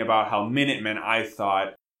talking about how Minutemen, I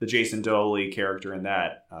thought, the Jason Dooley character in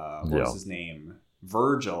that, what was his name?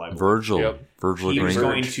 Virgil, I believe. Virgil. He was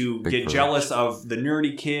going to get jealous of the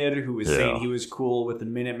nerdy kid who was saying he was cool with the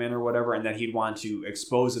Minutemen or whatever, and that he'd want to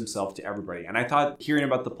expose himself to everybody. And I thought, hearing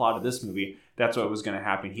about the plot of this movie, that's what was going to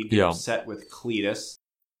happen. He'd get upset with Cletus.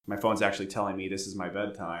 My phone's actually telling me this is my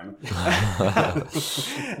bedtime.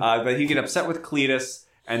 But he'd get upset with Cletus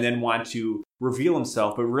and then want to reveal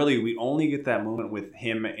himself. But really, we only get that moment with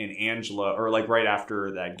him and Angela, or like right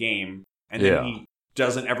after that game. And then he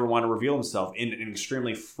doesn't ever want to reveal himself in an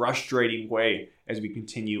extremely frustrating way as we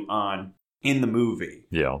continue on in the movie.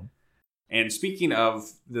 Yeah. And speaking of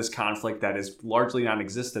this conflict that is largely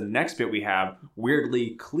non-existent, the next bit we have,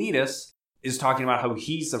 weirdly, Cletus is talking about how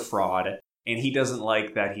he's a fraud, and he doesn't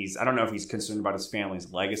like that I don't know if he's concerned about his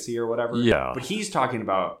family's legacy or whatever. Yeah. But he's talking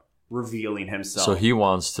about revealing himself. So he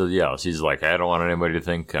wants to, he's like, I don't want anybody to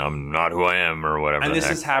think I'm not who I am or whatever. And this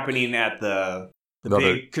is happening at the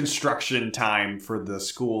big construction time for the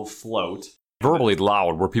school float. Verbally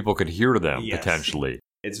loud, where people could hear them, potentially.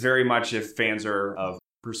 It's very much, if fans are of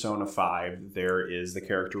Persona 5, there is the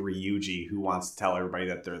character Ryuji who wants to tell everybody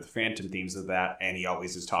that they're the phantom themes of that, and he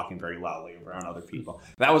always is talking very loudly around other people.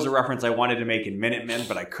 That was a reference I wanted to make in Minutemen,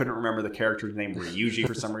 but I couldn't remember the character's name, Ryuji,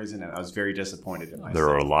 for some reason, and I was very disappointed in myself. There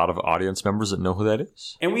are a lot of audience members that know who that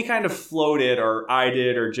is. And we kind of floated, or I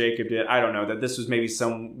did, or Jacob did, I don't know, that this was maybe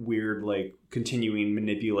some weird, continuing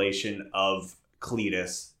manipulation of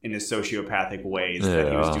Cletus in his sociopathic ways,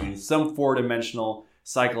 that he was doing some four-dimensional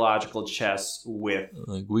psychological chess with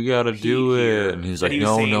we gotta Pete do here, it, and he's like,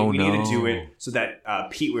 no, we need to do it so that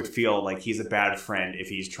Pete would feel like he's a bad friend if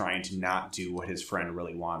he's trying to not do what his friend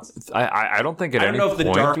really wants. I don't think I don't know if the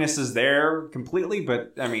darkness is there completely,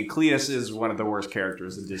 but I mean, Cletus is one of the worst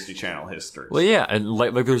characters in Disney Channel history. Well, yeah, and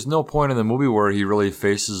like there's no point in the movie where he really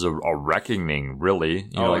faces a reckoning, really.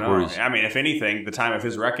 Where I mean, if anything, the time of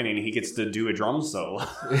his reckoning, he gets to do a drum solo,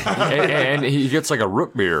 and he gets like a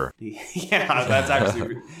root beer. Yeah, that's actually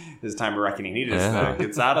his time of reckoning. He just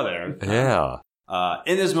gets out of there. Yeah.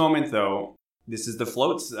 In this moment, though, this is the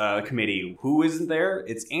floats committee. Who isn't there?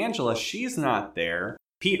 It's Angela. She's not there.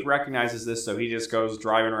 Pete recognizes this, so he just goes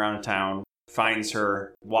driving around town, finds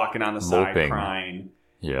her walking on the side crying.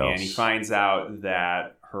 Yes. And he finds out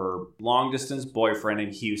that her long-distance boyfriend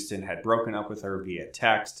in Houston had broken up with her via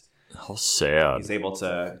text. How sad. He's able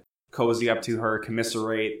to cozy up to her,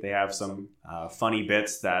 commiserate. They have some funny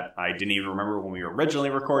bits that I didn't even remember when we were originally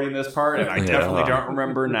recording this part, and I definitely don't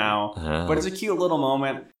remember now. But it's a cute little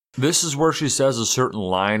moment. This is where she says a certain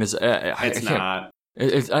line. It's not.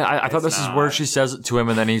 I thought this is where she says it to him,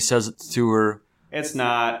 and then he says it to her. It's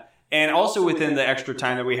not. And also within the extra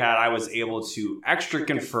time that we had, I was able to extra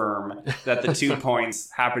confirm that the 2 points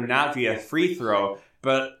happened not via free throw,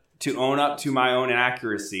 but to own up to my own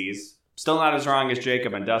inaccuracies. Still not as wrong as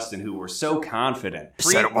Jacob and Dustin, who were so confident.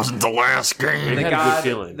 Said it wasn't the last game. They had a good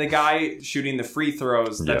feeling. The guy shooting the free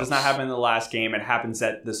throws, that does not happen in the last game. It happens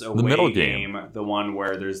at this away middle game, the one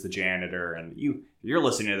where there's the janitor. And you're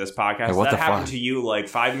listening to this podcast. Hey, what that the happened fuck? to you like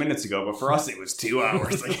 5 minutes ago, but for us it was 2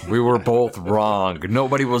 hours. We were both wrong.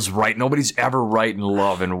 Nobody was right. Nobody's ever right in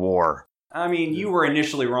love and war. I mean, you were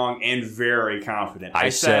initially wrong and very confident. I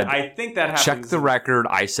said, I think that happens. Check the record.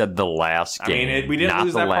 I said the last game. I mean, we didn't not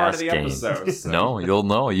lose the that part of last the game. episode. So. No, you'll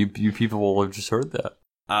know. You people will have just heard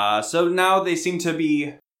that. So now they seem to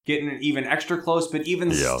be getting even extra close, but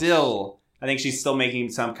even still, I think she's still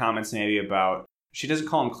making some comments maybe about, she doesn't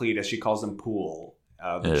call him Cletus, she calls him Pool,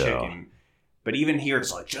 the chicken. But even here,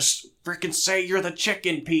 it's like, just freaking say you're the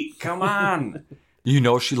chicken, Pete. Come on. You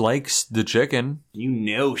know she likes the chicken. You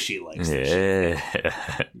know she likes the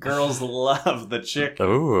chicken. Girls love the chicken.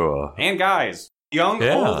 Ooh. And guys. Young,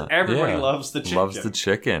 old, everybody loves the chicken. Loves the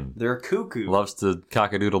chicken. They're cuckoo. Loves to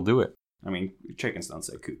cockadoodle do it. I mean, chickens don't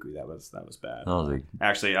say cuckoo. That was bad.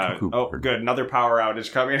 Actually, good. Another power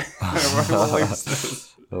outage coming.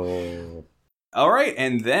 All right,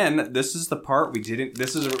 and then this is the part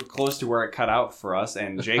this is close to where it cut out for us,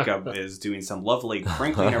 and Jacob is doing some lovely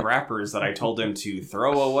crinkling of wrappers that I told him to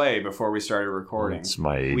throw away before we started recording.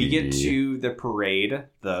 We get to the parade,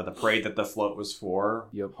 the parade that the float was for,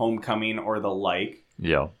 homecoming or the like.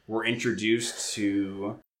 Yeah. We're introduced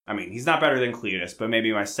to, I mean, he's not better than Cletus, but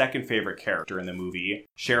maybe my second favorite character in the movie,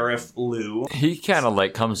 Sheriff Lou. He kind of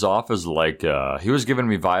like comes off as like, he was giving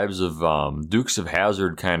me vibes of Dukes of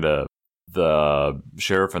Hazzard, kind of. The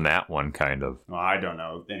sheriff in that one, kind of. Well, I don't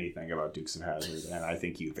know anything about Dukes of Hazzard, and I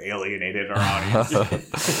think you've alienated our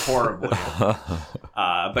audience horribly.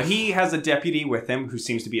 But he has a deputy with him who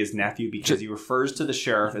seems to be his nephew because he refers to the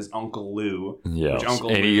sheriff as Uncle Lou. Yes,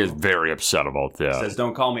 he is very upset about that. Says,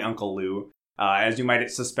 "Don't call me Uncle Lou." As you might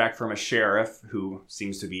suspect from a sheriff who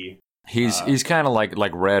seems to be... He's kind of like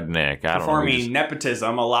redneck. I don't know. Performing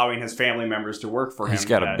nepotism, allowing his family members to work for him. He's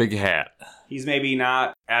got a big hat. He's maybe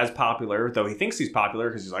not as popular, though he thinks he's popular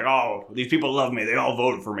because he's like, oh, these people love me. They all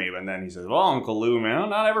voted for me. And then he says, well, Uncle Lou, man,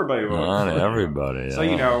 not everybody voted for me. Not everybody, yeah. So,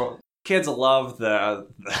 you know, kids love the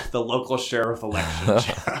local sheriff election.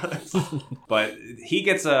 But he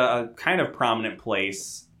gets a kind of prominent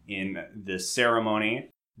place in this ceremony,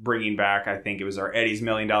 bringing back, I think it was our Eddie's $1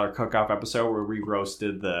 Million Cook-Off episode where we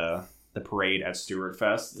roasted the parade at Stewart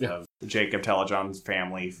Fest of Jacob Telejohn's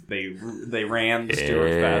family. They ran the Stewart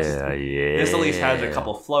Fest. Yeah. This at least has a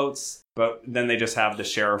couple floats, but then they just have the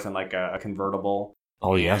sheriff in like a convertible.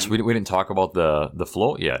 Oh yes, we didn't talk about the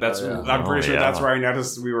float yet. I'm pretty sure that's where I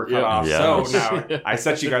noticed we were cut off. Yeah. So now I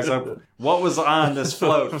set you guys up. What was on this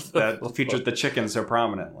float that featured the chicken so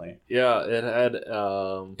prominently? Yeah, it had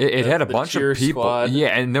it had a bunch of people. Squad. Yeah,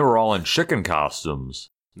 and they were all in chicken costumes.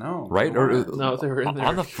 No, right? No, they were in there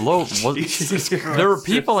on the float. There were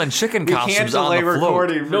people in chicken costumes on the float.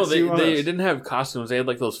 No, they didn't have costumes. They had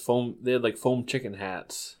like those foam. They had like foam chicken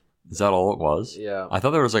hats. Is that all it was? Yeah. I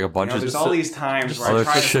thought there was like a bunch of... There's all these times where I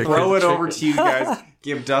try to throw it over to you guys,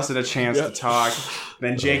 give Dustin a chance to talk,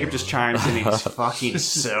 then Jacob just chimes in and he's fucking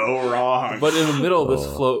so wrong. But in the middle of this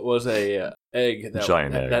float was a egg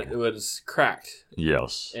that was cracked.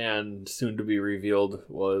 Yes. And soon to be revealed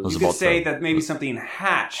was... You could say that maybe something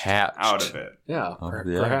hatched out of it. Yeah,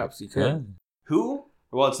 perhaps you could. Yeah. Who?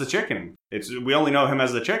 Well, it's the chicken. We only know him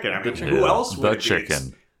as the chicken. I mean, who else would it be? The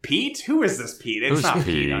chicken. Pete? Who is this Pete? It's not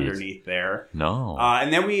Pete underneath there. No.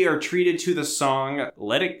 And then we are treated to the song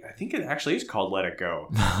Let It... I think it actually is called Let It Go.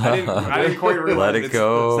 I didn't quite realize. Let It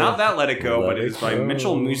Go. It's not that Let It Go, but it is by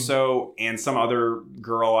Mitchell Musso and some other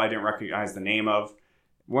girl I didn't recognize the name of.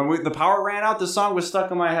 When the power ran out, the song was stuck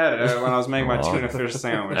in my head when I was making my tuna fish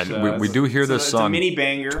sandwich. And we do hear this song it's a mini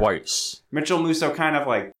banger. Twice. Mitchell Musso kind of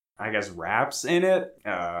like, I guess, raps in it.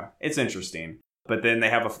 It's interesting. But then they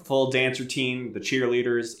have a full dance routine. The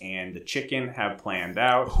cheerleaders and the chicken have planned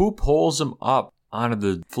out. Who pulls them up onto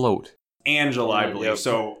the float? Angela, I believe.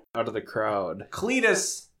 So out of the crowd.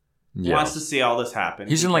 Cletus wants to see all this happen.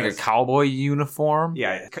 He's in like a cowboy uniform?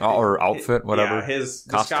 Yeah. Or outfit, whatever. Yeah, his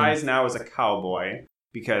disguise now is a cowboy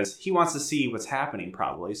because he wants to see what's happening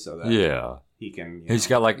probably so that he can... He's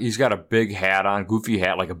got a big hat on, goofy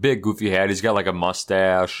hat, like a big goofy hat. He's got like a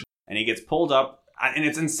mustache. And he gets pulled up. And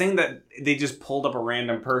it's insane that they just pulled up a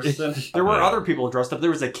random person. There were other people dressed up.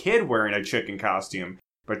 There was a kid wearing a chicken costume.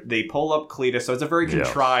 But they pull up Cletus. So it's a very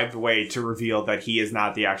contrived way to reveal that he is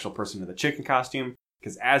not the actual person in the chicken costume.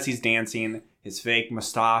 Because as he's dancing, his fake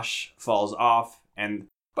mustache falls off. And,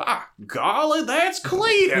 by golly, that's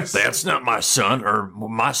Cletus. That's not my son. Or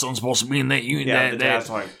my son's supposed to be in that unit. Yeah, the dad's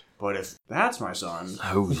like, But if that's my son,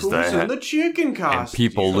 Who's in that? the chicken costume? And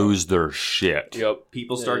people lose their shit. Yep.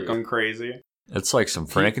 People start going crazy. It's like some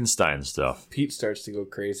Frankenstein stuff. Pete starts to go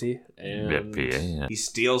crazy, and Yeah. He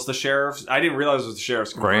steals the sheriff's. I didn't realize it was the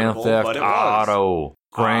sheriff's Grand convertible, Theft but it was. Auto.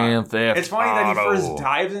 Grand Theft Auto. It's funny that he first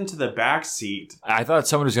dives into the back seat I thought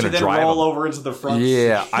somebody was to going to then drive roll him. over into the front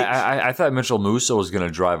Yeah, seat. I thought Mitchell Musso was going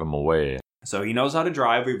to drive him away. So he knows how to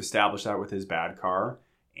drive. We've established that with his bad car.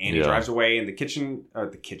 And he drives away in the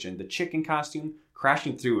chicken costume,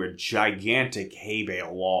 crashing through a gigantic hay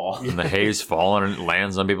bale wall. And the hay's falling and it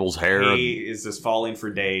lands on people's hair. Hay is just falling for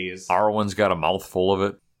days. Arwen's got a mouthful of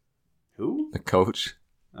it. Who? The coach.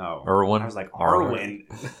 Oh. Erwin. I was like, Arwen.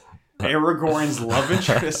 Aragorn's love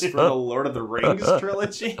interest for the Lord of the Rings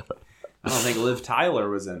trilogy? I don't think Liv Tyler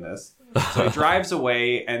was in this. So he drives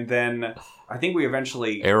away, and then I think we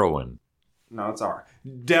eventually... Erwin. No, it's R.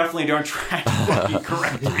 Definitely don't try to fucking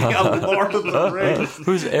correct me on Lord of the Rings.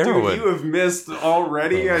 Who's Erwin? Dude, you have missed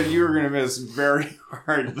already, and you're going to miss very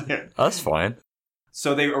hard there. That's fine.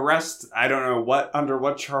 So they arrest, I don't know under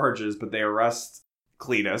what charges, but they arrest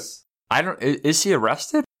Cletus. Is he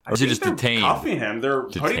arrested? Or is he I just think they're detained? cuffing him. They're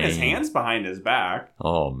putting his Detained. hands behind his back.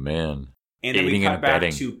 Oh, man. And then we Aiding and cut back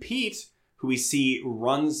abetting. to Pete, who we see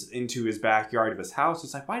runs into his backyard of his house.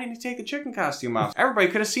 It's like, why didn't he take the chicken costume off? Everybody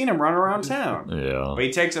could have seen him run around town. Yeah. But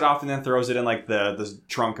he takes it off and then throws it in like the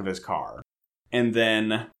trunk of his car. And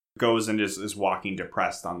then goes and is walking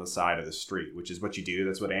depressed on the side of the street, which is what you do.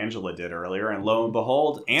 That's what Angela did earlier. And lo and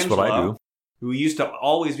behold, Angela, That's what I do. who used to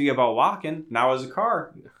always be about walking, now has a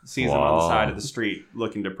car, sees him on the Wow. side of the street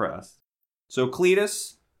looking depressed. So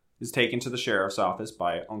Cletus is taken to the sheriff's office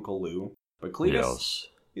by Uncle Lou. But Cletus, Yes.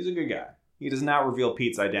 he's a good guy. He does not reveal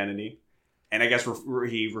Pete's identity. And I guess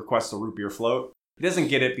he requests a root beer float. He doesn't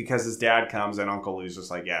get it because his dad comes and Uncle Lou's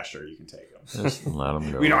just like, yeah, sure, you can take him. Just let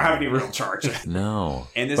him go. We don't have any real charges. No.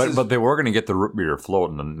 And this but, is- but they were going to get the root beer float,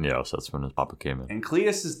 and then, yes, that's when his papa came in. And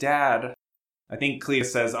Cletus's dad, I think Cletus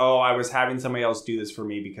says, oh, I was having somebody else do this for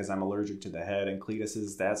me because I'm allergic to the head. And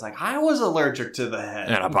Cletus's dad's like, I was allergic to the head.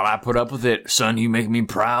 But I put up with it. Son, you make me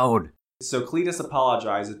proud. So Cletus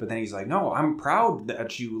apologizes, but then he's like, no, I'm proud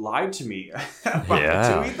that you lied to me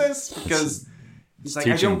about doing this because he's like,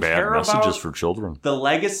 I Teaching don't bad care messages about for children. the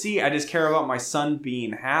legacy. I just care about my son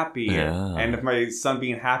being happy. Yeah. And if my son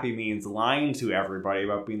being happy means lying to everybody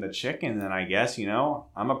about being the chicken, then I guess,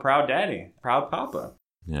 I'm a proud daddy, proud papa.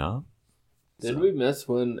 Yeah. Did we miss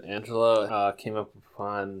when Angela came up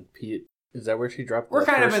upon Pete? Is that where she dropped? We're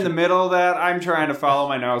kind of in the middle of that. I'm trying to follow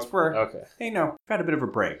my notes. Okay. We've had a bit of a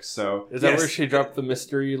break, so... Is that yes. where she dropped the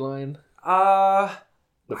mystery line?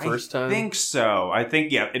 The First time? I think so. I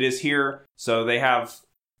think, yeah, it is here. So they have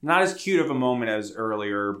not as cute of a moment as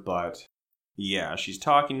earlier, but yeah, she's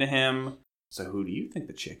talking to him. So who do you think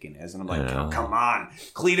the chicken is? And I'm like, Yeah. oh, come on.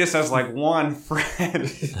 Cletus has like one friend.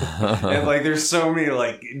 And like there's so many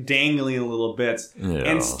like dangling little bits. Yeah.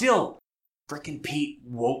 And still, frickin' Pete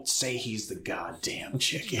won't say he's the goddamn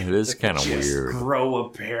chicken. It is kind of Just weird. grow a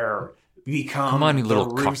pair. Become Come on, you the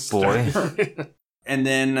little cuck rooster. boy. And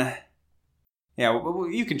then, yeah,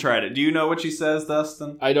 you can try it. Do you know what she says,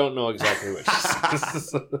 Dustin? I don't know exactly what she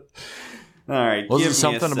says. All right. Was give it me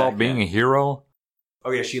something a about second. being a hero?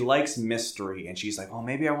 Oh, yeah, she likes mystery. And she's like, well,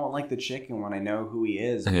 maybe I won't like the chicken when I know who he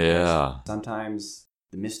is. because Yeah. Sometimes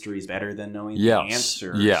the mystery is better than knowing the Yes.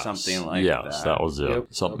 answer. Yes. Or something like yes, that. that was it. Yep.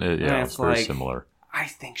 Something. And Yeah, it's it's very like- similar. I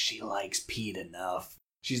think she likes Pete enough.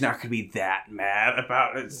 She's not going to be that mad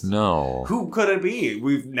about it. No. Who could it be?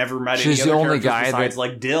 We've never met She's any the other only characters guy besides,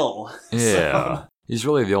 like, Dill. Yeah. He's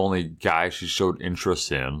really the only guy she showed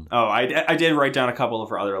interest in. Oh, I did write down a couple of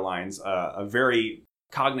her other lines. A very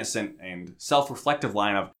cognizant and self-reflective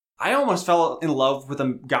line of, I almost fell in love with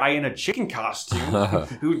a guy in a chicken costume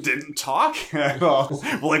who didn't talk at all.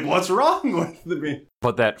 Like, what's wrong with me?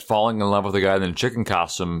 But that falling in love with a guy in a chicken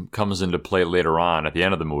costume comes into play later on at the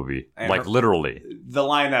end of the movie. And like, her- literally. The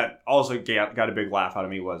line that also got a big laugh out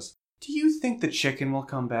of me was, do you think the chicken will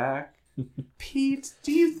come back? Pete,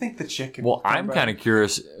 do you think the chicken will Well, come I'm back? kind of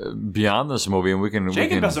curious beyond this movie, and we can...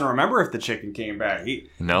 Jacob doesn't remember if the chicken came back.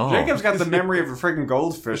 No. Jacob's got the memory of a freaking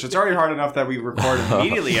goldfish. It's already hard enough that we record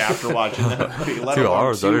immediately after watching the movie, let 2 alone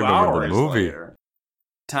hours, I 2 didn't remember the hours movie. later.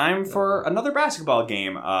 Time for another basketball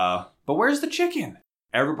game. But where's the chicken?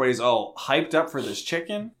 Everybody's all hyped up for this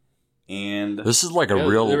chicken, and This is like a Yeah,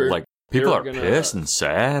 real... they were- like people they are were gonna- pissed and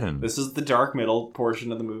sad. And this is the dark middle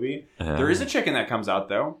portion of the movie. There is a chicken that comes out,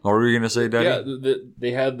 though. What were you going to say, Daddy? Yeah,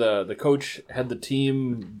 they had the coach had the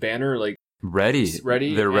team banner like Ready.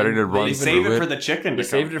 ready, They're ready and to they run They through save it for the chicken. they to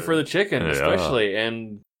saved come it for the chicken, Yeah. especially,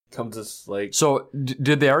 and comes this like So,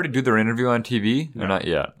 did they already do their interview on TV? No. Or not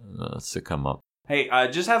yet? That's to come up. Hey,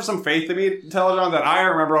 just have some faith in me, Telejohn, that I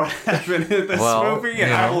remember what happened in this movie,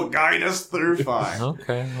 and I will guide us through fine.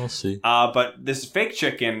 Okay, we'll see. But this fake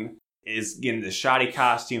chicken is in the shoddy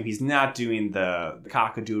costume. He's not doing the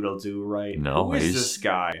cock-a-doodle-doo right. No, Who is this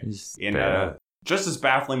guy? He's In bad. just as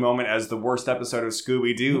baffling moment as the worst episode of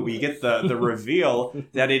Scooby-Doo, we get the reveal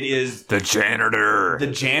that it is The janitor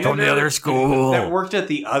from the other school that worked at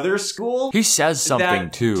the other school. He says something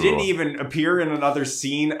that too. Didn't even appear in another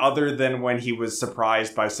scene other than when he was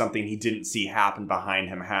surprised by something he didn't see happen behind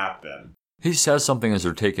him happen. He says something as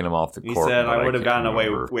they're taking him off the He court. said, but I would have can't gotten away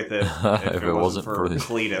remember. with it if it wasn't for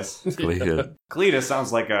Cletus. Cletus. Cletus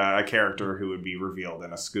sounds like a character who would be revealed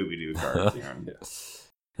in a Scooby-Doo cartoon.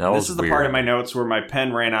 This is the part of my notes where my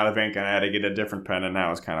pen ran out of ink and I had to get a different pen, and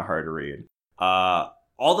now it's kind of hard to read.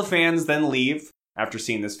 All the fans then leave after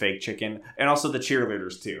seeing this fake chicken, and also the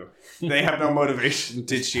cheerleaders too. They have no motivation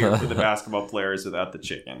to cheer for the basketball players without the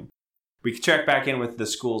chicken. We check back in with the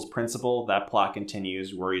school's principal. That plot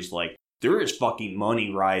continues where he's like, there is fucking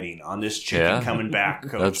money riding on this chicken coming back,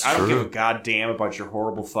 coach. That's I don't true. give a goddamn about your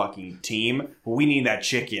horrible fucking team, but we need that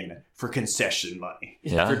chicken for concession money.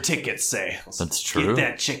 Yeah. For ticket sales. That's true. Get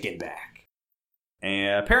that chicken back.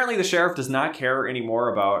 And apparently the sheriff does not care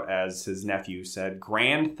anymore about, as his nephew said,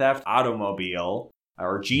 Grand Theft Automobile,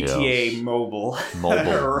 or GTA Mobile,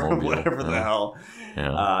 or whatever the hell.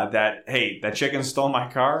 Yeah. That chicken stole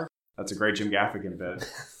my car. That's a great Jim Gaffigan bit.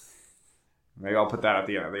 Maybe I'll put that at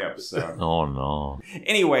the end of the episode. Oh, no.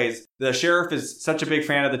 Anyways, the sheriff is such a big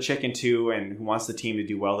fan of the chicken, too, and who wants the team to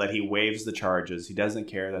do well that he waives the charges. He doesn't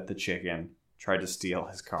care that the chicken tried to steal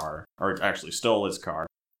his car, or actually stole his car.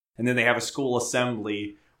 And then they have a school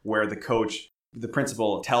assembly where the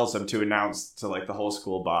principal tells them to announce to, like, the whole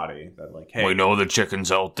school body that, like, hey... We know the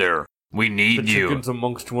chicken's out there. We need you. The chicken's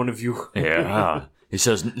amongst one of you. Yeah. He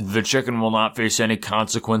says, the chicken will not face any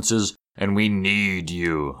consequences, and we need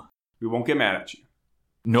you. We won't get mad at you.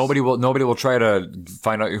 Nobody will try to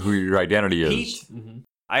find out who your identity is. Pete,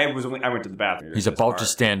 I went to the bathroom. He's about to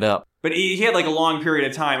stand up. But he had like a long period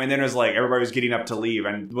of time, and then it was like everybody was getting up to leave,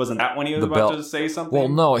 and wasn't that when he was about to say something? Well,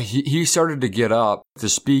 no, he started to get up to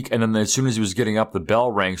speak, and then as soon as he was getting up, the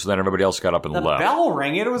bell rang, so then everybody else got up and left. The bell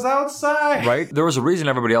rang, it was outside. Right? There was a reason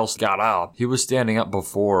everybody else got up. He was standing up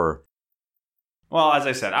before. Well, as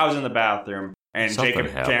I said, I was in the bathroom. And Something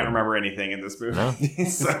Jacob happened. can't remember anything in this movie. No?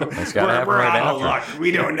 So That's gotta happen we're right out of after. luck.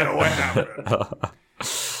 We don't know what happened.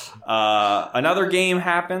 Another game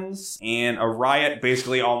happens, and a riot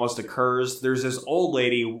basically almost occurs. There's this old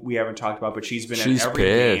lady we haven't talked about, but she's been in every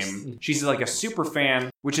pissed. game. She's like a super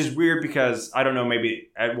fan, which is weird because, I don't know, maybe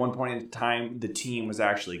at one point in time the team was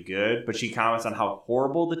actually good, but she comments on how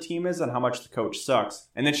horrible the team is and how much the coach sucks.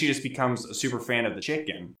 And then she just becomes a super fan of the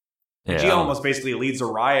chicken. Yeah. She almost basically leads a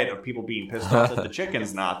riot of people being pissed off that the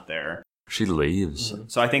chicken's not there. She leaves.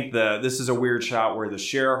 So I think this is a weird shot where the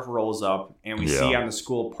sheriff rolls up and we see on the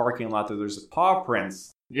school parking lot that there's paw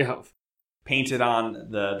prints painted on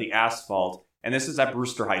the asphalt. And this is at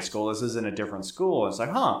Brewster High School. This is in a different school. It's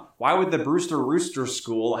like, why would the Brewster Rooster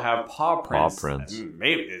School have paw prints? Paw prints.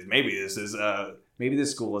 Maybe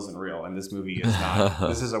this school isn't real and this movie is not.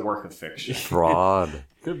 This is a work of fiction. Fraud.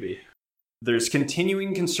 Could be. There's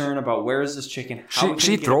continuing concern about where is this chicken?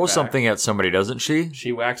 She throws something at somebody, doesn't she?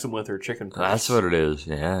 She whacks him with her chicken purse. That's what it is.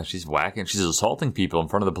 Yeah, she's whacking. She's assaulting people in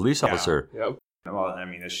front of the police officer. Yep. Well, I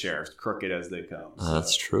mean, the sheriff's crooked as they come. So.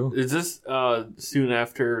 That's true. Is this soon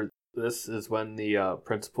after this is when the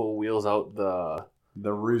principal wheels out the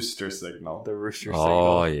rooster signal? The rooster signal.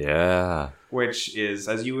 Oh, yeah. Which is,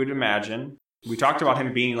 as you would imagine, we talked about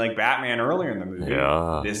him being like Batman earlier in the movie.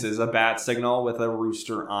 Yeah. This is a bat signal with a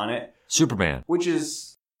rooster on it. Superman. Which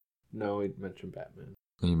is... No, we mentioned Batman.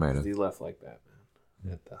 You might have. He left like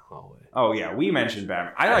Batman at the hallway. Oh, yeah, we mentioned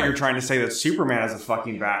Batman. I thought you were trying to say that Superman has a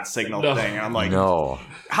fucking bat signal thing. And I'm like, no.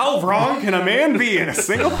 How wrong can a man be in a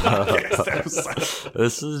single podcast episode?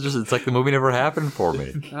 This is just, it's like the movie never happened for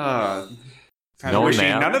me. Kind of wishing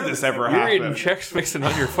none of this ever happened. You're reading checks mixing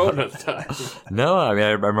on your phone at the time. No, I mean, I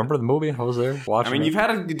remember the movie. I was there watching it. You've had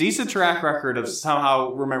a decent track record of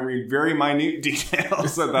somehow remembering very minute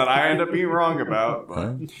details that I end up being wrong about.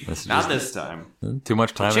 But not this time. Too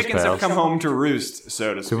much time has passed. Chickens have come home to roost,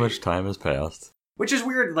 so to speak. Too much time has passed. Which is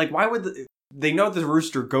weird. Like, why would... They know the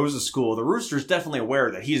rooster goes to school. The rooster's definitely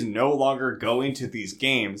aware that he's no longer going to these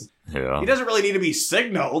games. Yeah. He doesn't really need to be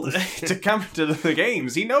signaled to come to the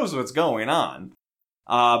games. He knows what's going on.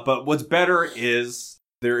 But what's better is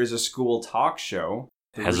there is a school talk show.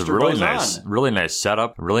 Has a really nice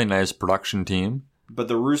setup, really nice production team. But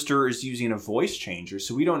the rooster is using a voice changer,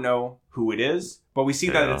 so we don't know who it is. But we see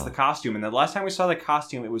that it's the costume. And the last time we saw the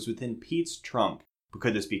costume, it was within Pete's trunk. But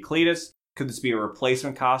could this be Cletus? Could this be a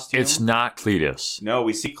replacement costume? It's not Cletus. No,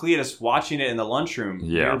 we see Cletus watching it in the lunchroom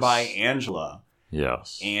nearby Angela.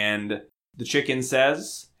 Yes. And the chicken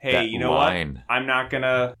says, hey, That you know line. what? I'm not going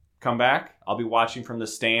to come back. I'll be watching from the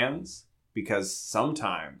stands because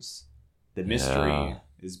sometimes the mystery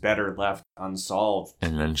is better left unsolved.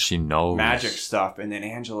 And then she knows. Magic stuff. And then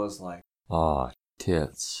Angela's like, Oh,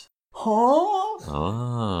 tits. huh?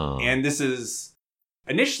 Oh. And this is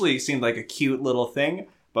initially seemed like a cute little thing.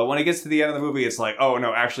 But when it gets to the end of the movie, it's like, oh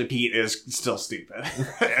no, actually Pete is still stupid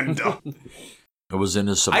and dumb. It was in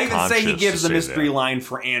his I subconscious. even say he gives to the say mystery that. line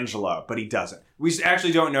for Angela, but he doesn't. We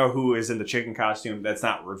actually don't know who is in the chicken costume. That's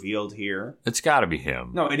not revealed here. It's got to be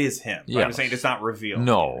him. No, it is him. But Yes. I'm saying it's not revealed.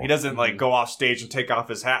 No. He doesn't like go off stage and take off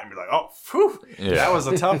his hat and be like, oh, phew, Yeah. that was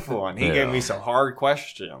a tough one. He Yeah. gave me some hard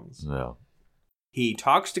questions. Yeah. He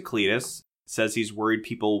talks to Cletus, says he's worried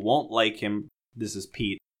people won't like him. This is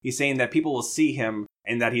Pete. He's saying that people will see him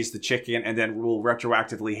and that he's the chicken and then will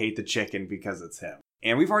retroactively hate the chicken because it's him.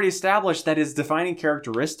 And we've already established that his defining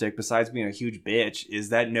characteristic, besides being a huge bitch, is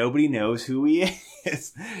that nobody knows who he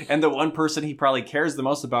is. And the one person he probably cares the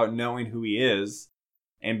most about knowing who he is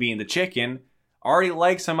and being the chicken already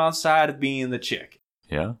likes him outside of being the chicken.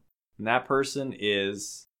 Yeah. And that person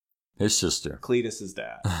is His sister. Cletus's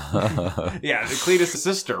dad. Yeah, Cletus'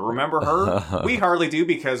 sister. Remember her? We hardly do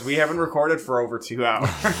because we haven't recorded for over 2 hours.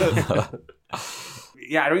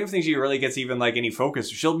 Yeah, I don't even think she really gets even like any focus.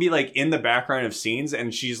 She'll be like in the background of scenes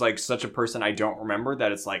and she's like such a person I don't remember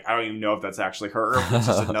that it's like I don't even know if that's actually her or if it's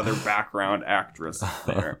just another background actress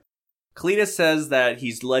there. Cletus says that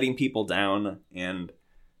he's letting people down and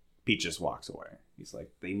Pete just walks away. He's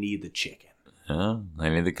like, they need the chicken. Yeah, I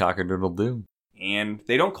need the cock-a-doodle-doo. And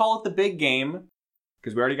they don't call it the big game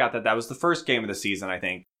because we already got that. That was the first game of the season, I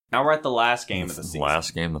think. Now we're at the last game of the season.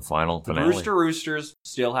 Last game, the final The finale. Brewster Roosters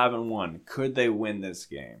still haven't won. Could they win this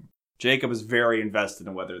game? Jacob was very invested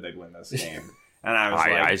in whether they'd win this game. And I was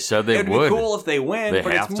like, I said they it'd would. be cool if they win, They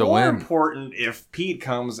but have it's to more win. important if Pete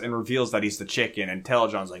comes and reveals that he's the chicken and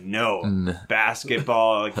Telejohn's like, no, N-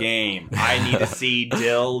 basketball game. I need to see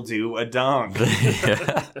Dill do a dunk.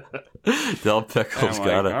 Del Pickle's I'm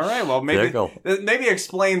got like, it. all right, well, maybe it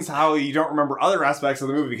explains how you don't remember other aspects of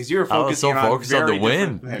the movie because you were I was focusing so on focused on very the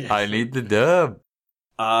win. different things. I need the dub.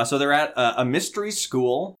 So they're at a mystery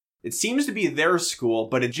school. It seems to be their school,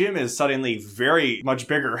 but a gym is suddenly very much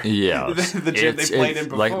bigger Yeah, than the gym they played in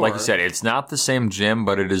before. Like you said, it's not the same gym,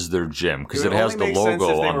 but it is their gym because would it has only the make sense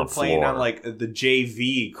logo if they on were the playing floor. on like the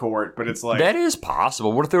JV court, but it's like That is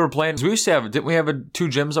possible. What if they were playing? 'Cause we used to have, didn't we have two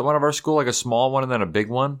gyms at one of our school, like a small one and then a big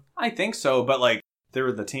one? I think so, but like they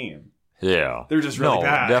were the team. Yeah, They're just really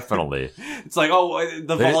bad. Definitely. It's like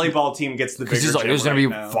the volleyball team gets the bigger Because he's like, gym there's right going to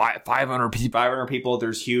be now. 500 people. 500 people.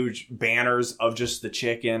 There's huge banners of just the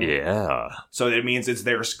chicken. Yeah, So it means it's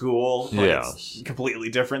their school. But Yes. It's completely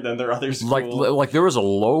different than their other school. like there was a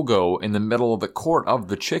logo in the middle of the court of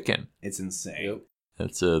the chicken. It's insane.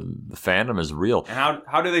 Yep. The fandom is real. And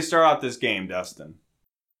how do they start out this game, Dustin?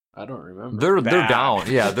 I don't remember. They're Bad.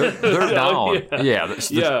 down. Yeah, they're down. yeah.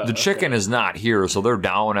 Yeah, the chicken okay. is not here, so they're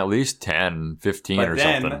down at least 10, 15 But or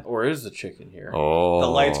then- something. Or is the chicken here? Oh, The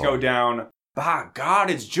lights go down. By God,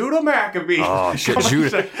 it's Judah Maccabee. Oh, shit, Coming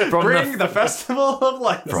Judah. to From bring the- the Festival of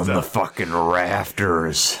Lights. from the fucking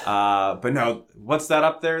rafters. But no, what's that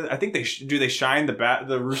up there? I think they shine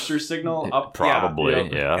the rooster signal up. Probably, Yeah.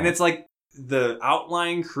 yeah. And it's like the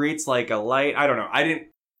outline creates like a light. I don't know.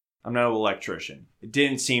 I'm not an electrician. It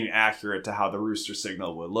didn't seem accurate to how the rooster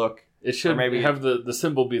signal would look. It should Or maybe- have the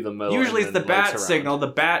symbol be the middle. Usually and it's the then lights bat around. signal. The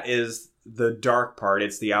bat is the dark part.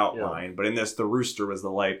 It's the outline. But in this, the rooster was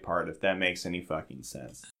the light part, if that makes any fucking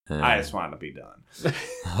sense. I just want to be done.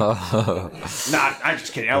 I'm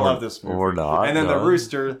just kidding. I love this movie. Or not. And then the no.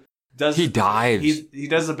 rooster does... He died. He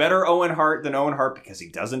does a better Owen Hart than Owen Hart because he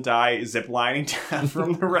doesn't die zip lining down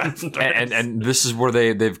from the rafters. and this is where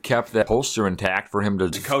they've kept that poster intact for him to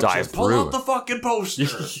the coach dive says, pull through. out the fucking poster.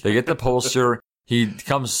 They get the poster. He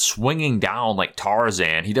comes swinging down like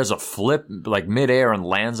Tarzan. He does a flip like midair and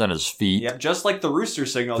lands on his feet. Yeah, just like the rooster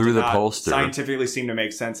signal Through did the not poster. scientifically seem to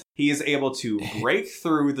make sense. He is able to break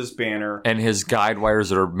through this banner, And his guide wires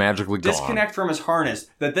that are magically gone. disconnect from his harness,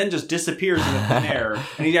 that then just disappears in the thin air,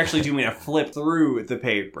 and he's actually doing a flip through the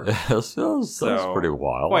paper. That's pretty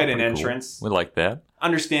wild. Quite an Pretty cool. entrance. We like that.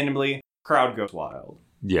 Understandably, crowd goes wild.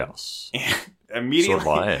 Yes. Immediately,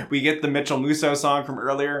 So do I. we get the Mitchell Musso song from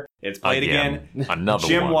earlier. It's played again. Another one.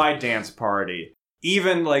 Gym-wide dance party.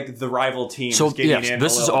 Even like the rival team So is getting yes, in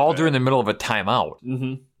this a is little all bit. during the middle of a timeout.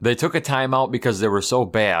 Mm-hmm. They took a timeout because they were so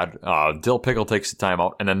bad. Dill Pickle takes a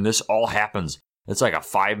timeout, and then this all happens. It's like a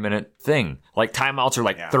 5-minute thing. Like timeouts are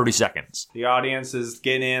like Yeah. 30 seconds. The audience is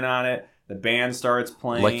getting in on it. The band starts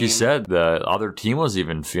playing. Like you said, the other team was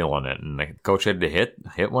even feeling it, and the coach had to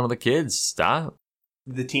hit one of the kids. Stop.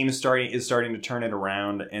 The team is starting to turn it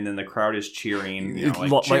around, and then the crowd is cheering. You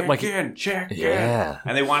know, check in. Yeah.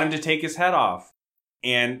 And they want him to take his head off.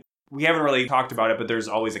 And we haven't really talked about it, but there's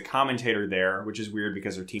always a commentator there, which is weird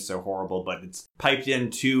because their team's so horrible, but it's piped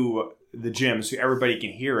into the gym so everybody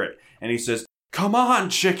can hear it. And he says, "Come on,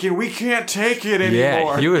 chicken, we can't take it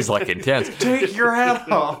anymore." Yeah, he was like intense. Take your head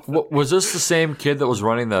off. Was this the same kid that was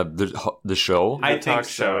running the show? I think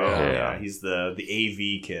so. Yeah. Yeah, he's the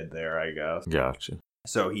AV kid there, I guess. Gotcha.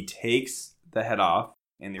 So he takes the head off,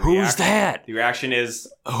 and Who's that? The reaction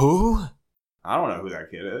is, Who? I don't know who that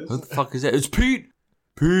kid is. Who the fuck is that? It's Pete.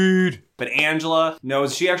 Pete. But Angela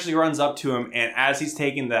knows. She actually runs up to him, and as he's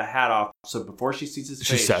taking the hat off, so before she sees his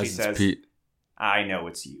face, she says, it's Pete. "I know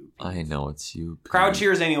it's you, Pete." I know it's you, Pete. Crowd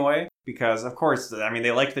cheers anyway, because of course, I mean,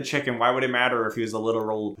 they like the chicken. Why would it matter if he was a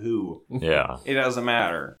literal who? Yeah. It doesn't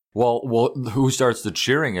matter. Well, who starts the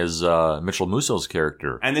cheering is Mitchell Musso's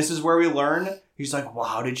character. And this is where we learn. He's like, "Well,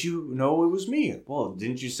 how did you know it was me? Well,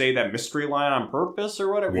 didn't you say that mystery line on purpose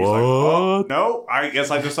or whatever?" He's like, "Oh, no, I guess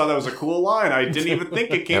I just thought that was a cool line. I didn't even think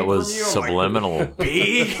it came That was from you." subliminal. Like,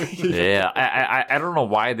 B? Yeah, I don't know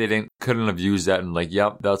why they couldn't have used that and like,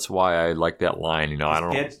 yep, that's why I like that line. You know, I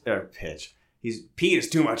don't know. Pitch. Pete is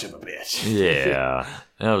too much of a bitch. Yeah,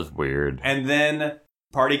 that was weird. And then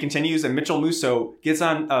party continues, and Mitchell Musso gets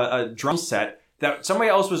on a drum set that somebody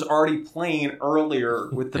else was already playing earlier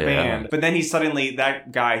with the band. But then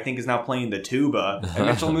that guy I think is now playing the tuba, and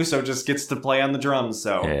Mitchell Musso just gets to play on the drums.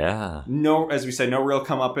 So Yeah. no, as we said, no real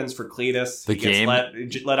comeuppance for Cletus. The He gets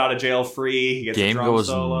game- let out of jail free. He gets a Game drum goes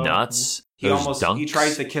solo. nuts. He Those almost he dunks.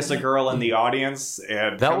 tries to kiss a girl in the audience,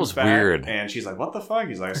 and That comes was back, weird. And she's like, "What the fuck?"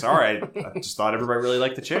 He's like, "Sorry, I just thought everybody really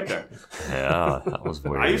liked the chicken. Yeah, that was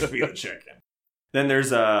I used weird. to be the chicken." Then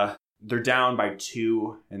they're down by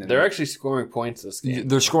 2, and then They're actually scoring points this game.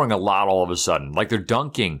 They're scoring a lot all of a sudden. Like they're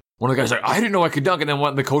dunking. One of the guys like, I didn't know I could dunk, and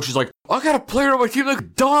then the coach is like, I got a player on my team that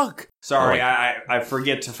can dunk. Sorry, Like- I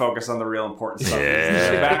forget to focus on the real important stuff.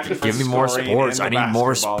 Yeah, give me more sports. I need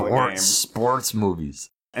more sports. sports. Sports movies.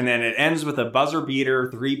 And then it ends with a buzzer beater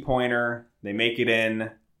 3-pointer. They make it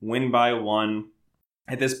in, win by 1.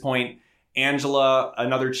 At this point, Angela,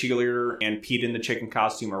 another cheerleader, and Pete in the chicken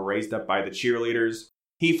costume are raised up by the cheerleaders.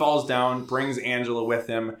 He falls down, brings Angela with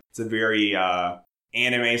him. It's a very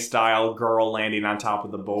anime style girl landing on top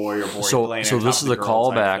of the boy or boy So landing on top this of is the a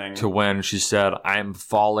girl type callback thing. to when she said, I'm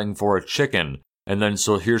falling for a chicken. And then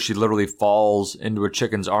so here she literally falls into a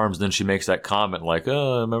chicken's arms. And then she makes that comment like,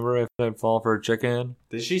 oh, remember if I fall for a chicken?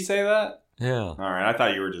 Did she say that? Yeah. All right, I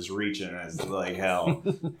thought you were just reaching as like hell.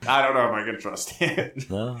 I don't know if I can trust it.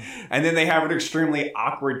 No. And then they have an extremely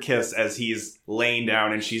awkward kiss as he's laying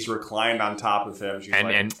down and she's reclined on top of him. She's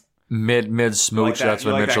And mid smooch, that- that's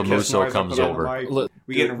you when like that Mitchell kiss Musso noise I comes put on the over. mic? Look,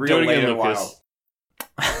 We getting do real it again, late in a Lucas. while.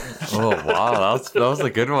 Oh, wow. That was a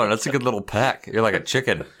good one. That's a good little peck. You're like a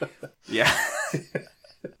chicken. Yeah.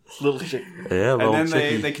 Little chick. Yeah, little And then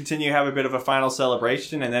chicken. they continue to have a bit of a final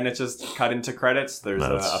celebration, and then it's just cut into credits. There's a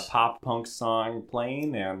That's- pop punk song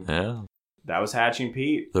playing, and Yeah. that was Hatching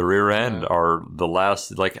Pete. The rear end or the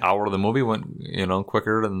last hour of the movie went,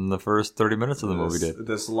 quicker than the first 30 minutes of the movie did.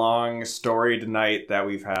 This long story tonight that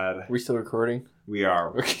we've had. Are we still recording? We are.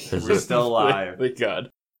 Okay. Is We're it? still alive. Thank God.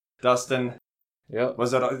 Dustin, Yep.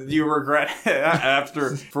 was it? Do you regret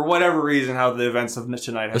after, for whatever reason, how the events of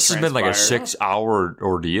tonight have This has been like a transpired? 6-hour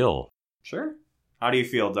ordeal. Sure. How do you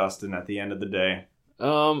feel, Dustin, at the end of the day?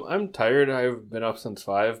 I'm tired. I've been up since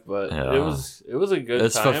 5, but Yeah. it was a good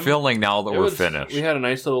It's time. fulfilling now that It we're was- finished. We had a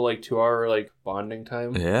nice little 2-hour bonding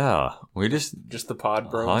time. Yeah. We just Just the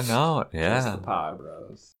pod bros. hung out. Just Yeah. the Pod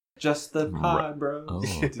Bros. Just the Pod Bros. Oh.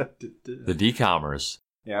 The decomers.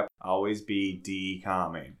 Yep. Always be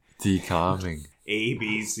decalming. Decalming. A,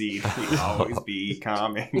 B, C, D. Always be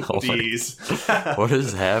calming. Oh my- D's. What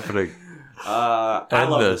is happening? I And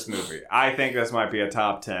love this- this movie. I think this might be a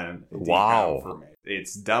top 10 decom Wow. for me.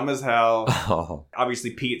 It's dumb as hell. Oh.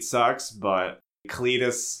 Obviously, Pete sucks, but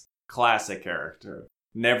Cletus, classic character.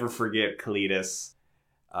 Never forget Cletus.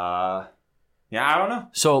 Yeah, I don't know.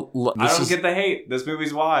 So I don't get the hate. This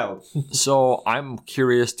movie's wild. So I'm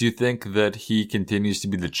curious, do you think that he continues to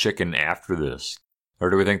be the chicken after this? Or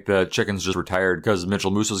do we think the chicken's just retired because Mitchell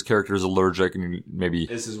Musso's character is allergic and maybe,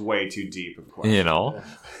 This is way too deep of a question.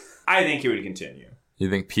 I think he would continue. You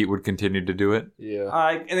think Pete would continue to do it? Yeah.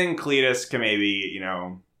 And then Cletus can maybe,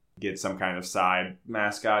 get some kind of side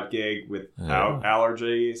mascot gig without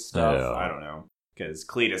allergy stuff. Yeah. I don't know. Because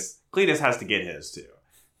Cletus has to get his too.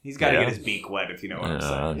 He's got to Yeah. get his beak wet, if you know what I'm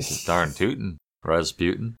saying. It's darn tootin'.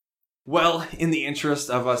 Rasputin. Well, in the interest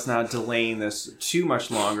of us not delaying this too much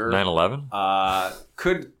longer, 9/11?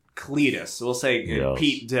 Could Cletus, we'll say Yes.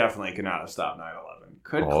 Pete definitely could not have stopped 9/11.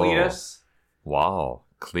 Could Cletus? Wow,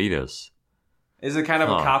 Cletus. Is it kind of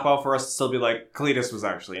a Huh. cop-out for us to still be like, Cletus was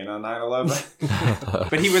actually in on 9/11?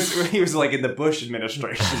 But he was like in the Bush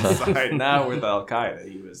administration side. Now with Al-Qaeda,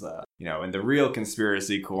 he was, in the real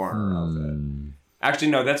conspiracy corner of it. Actually,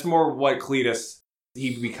 no, that's more what Cletus...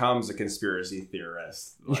 He becomes a conspiracy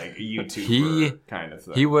theorist, like a YouTuber kind of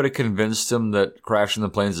thing. He would have convinced him that crashing the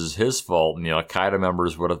planes is his fault, and Al-Qaeda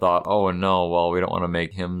members would have thought, "Oh no, well we don't want to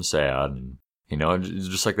make him sad." And,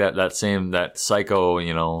 just like that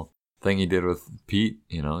psycho, thing he did with Pete.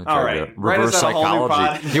 He tried to reverse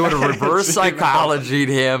psychology. He would have reverse psychologied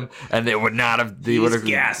him, and they would not have. He would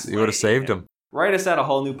have saved him. Write us at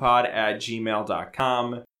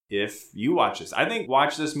awholenewpod@gmail.com if you watch this. I think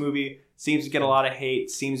watch this movie. Seems to get a lot of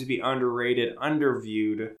hate. Seems to be underrated,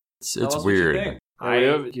 underviewed. It's weird.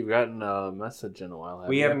 You've gotten a message in a while.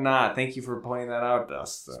 We have not. Thank you for pointing that out,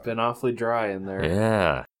 Dustin. It's been awfully dry in there.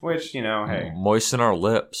 Yeah. Which, hey. Moisten our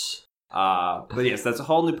lips. But yes, that's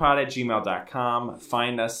awholenewpod@gmail.com.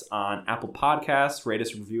 Find us on Apple Podcasts. Rate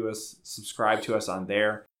us, review us, subscribe to us on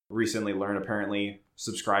there. Recently learned, apparently,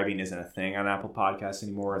 subscribing isn't a thing on Apple Podcasts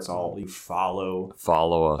anymore. It's all you follow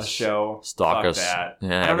us, a show, stalk us. That.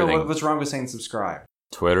 Yeah, I don't everything. know what's wrong with saying subscribe.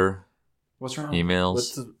 Twitter, what's wrong?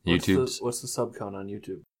 Emails, YouTube. What's the sub count on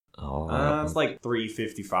YouTube? It's like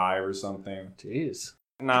 355 or something. Jeez,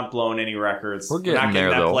 not blowing any records. We're getting not there,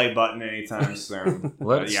 that though. Play button anytime soon.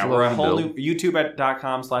 We're learn a whole new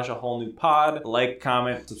YouTube.com/awholenewpod. Like,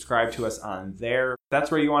 comment, subscribe to us on there. That's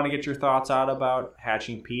where you want to get your thoughts out about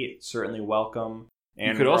Hatching Pete. Certainly welcome.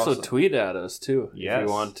 And you could also tweet at us too if Yes. you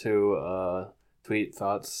want to tweet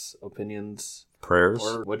thoughts, opinions, prayers,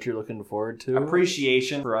 or what you're looking forward to.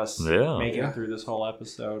 Appreciation for us making Yeah. it through this whole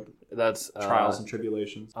episode. That's trials and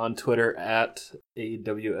tribulations. On Twitter at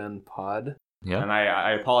AWNPod. Yeah. And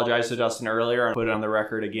I apologize to Dustin earlier and put it on the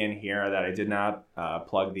record again here that I did not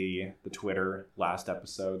plug the Twitter last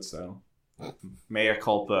episode, so mea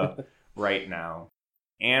culpa right now.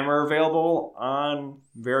 And we're available on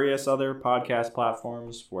various other podcast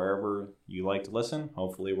platforms, wherever you like to listen.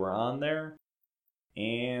 Hopefully we're on there.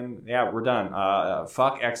 And yeah, we're done.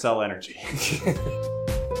 Fuck XL Energy.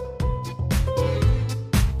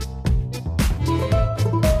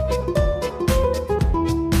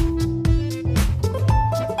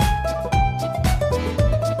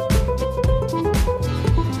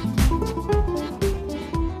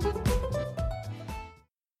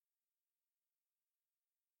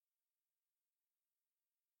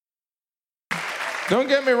 Don't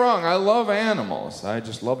get me wrong, I love animals. I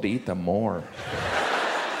just love to eat them more.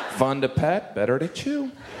 Fun to pet, better to chew.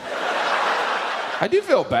 I do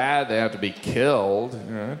feel bad they have to be killed.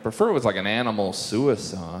 I prefer it was like an animal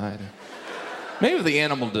suicide. Maybe if the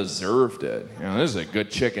animal deserved it. This is a good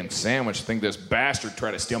chicken sandwich. I think this bastard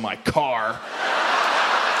tried to steal my car.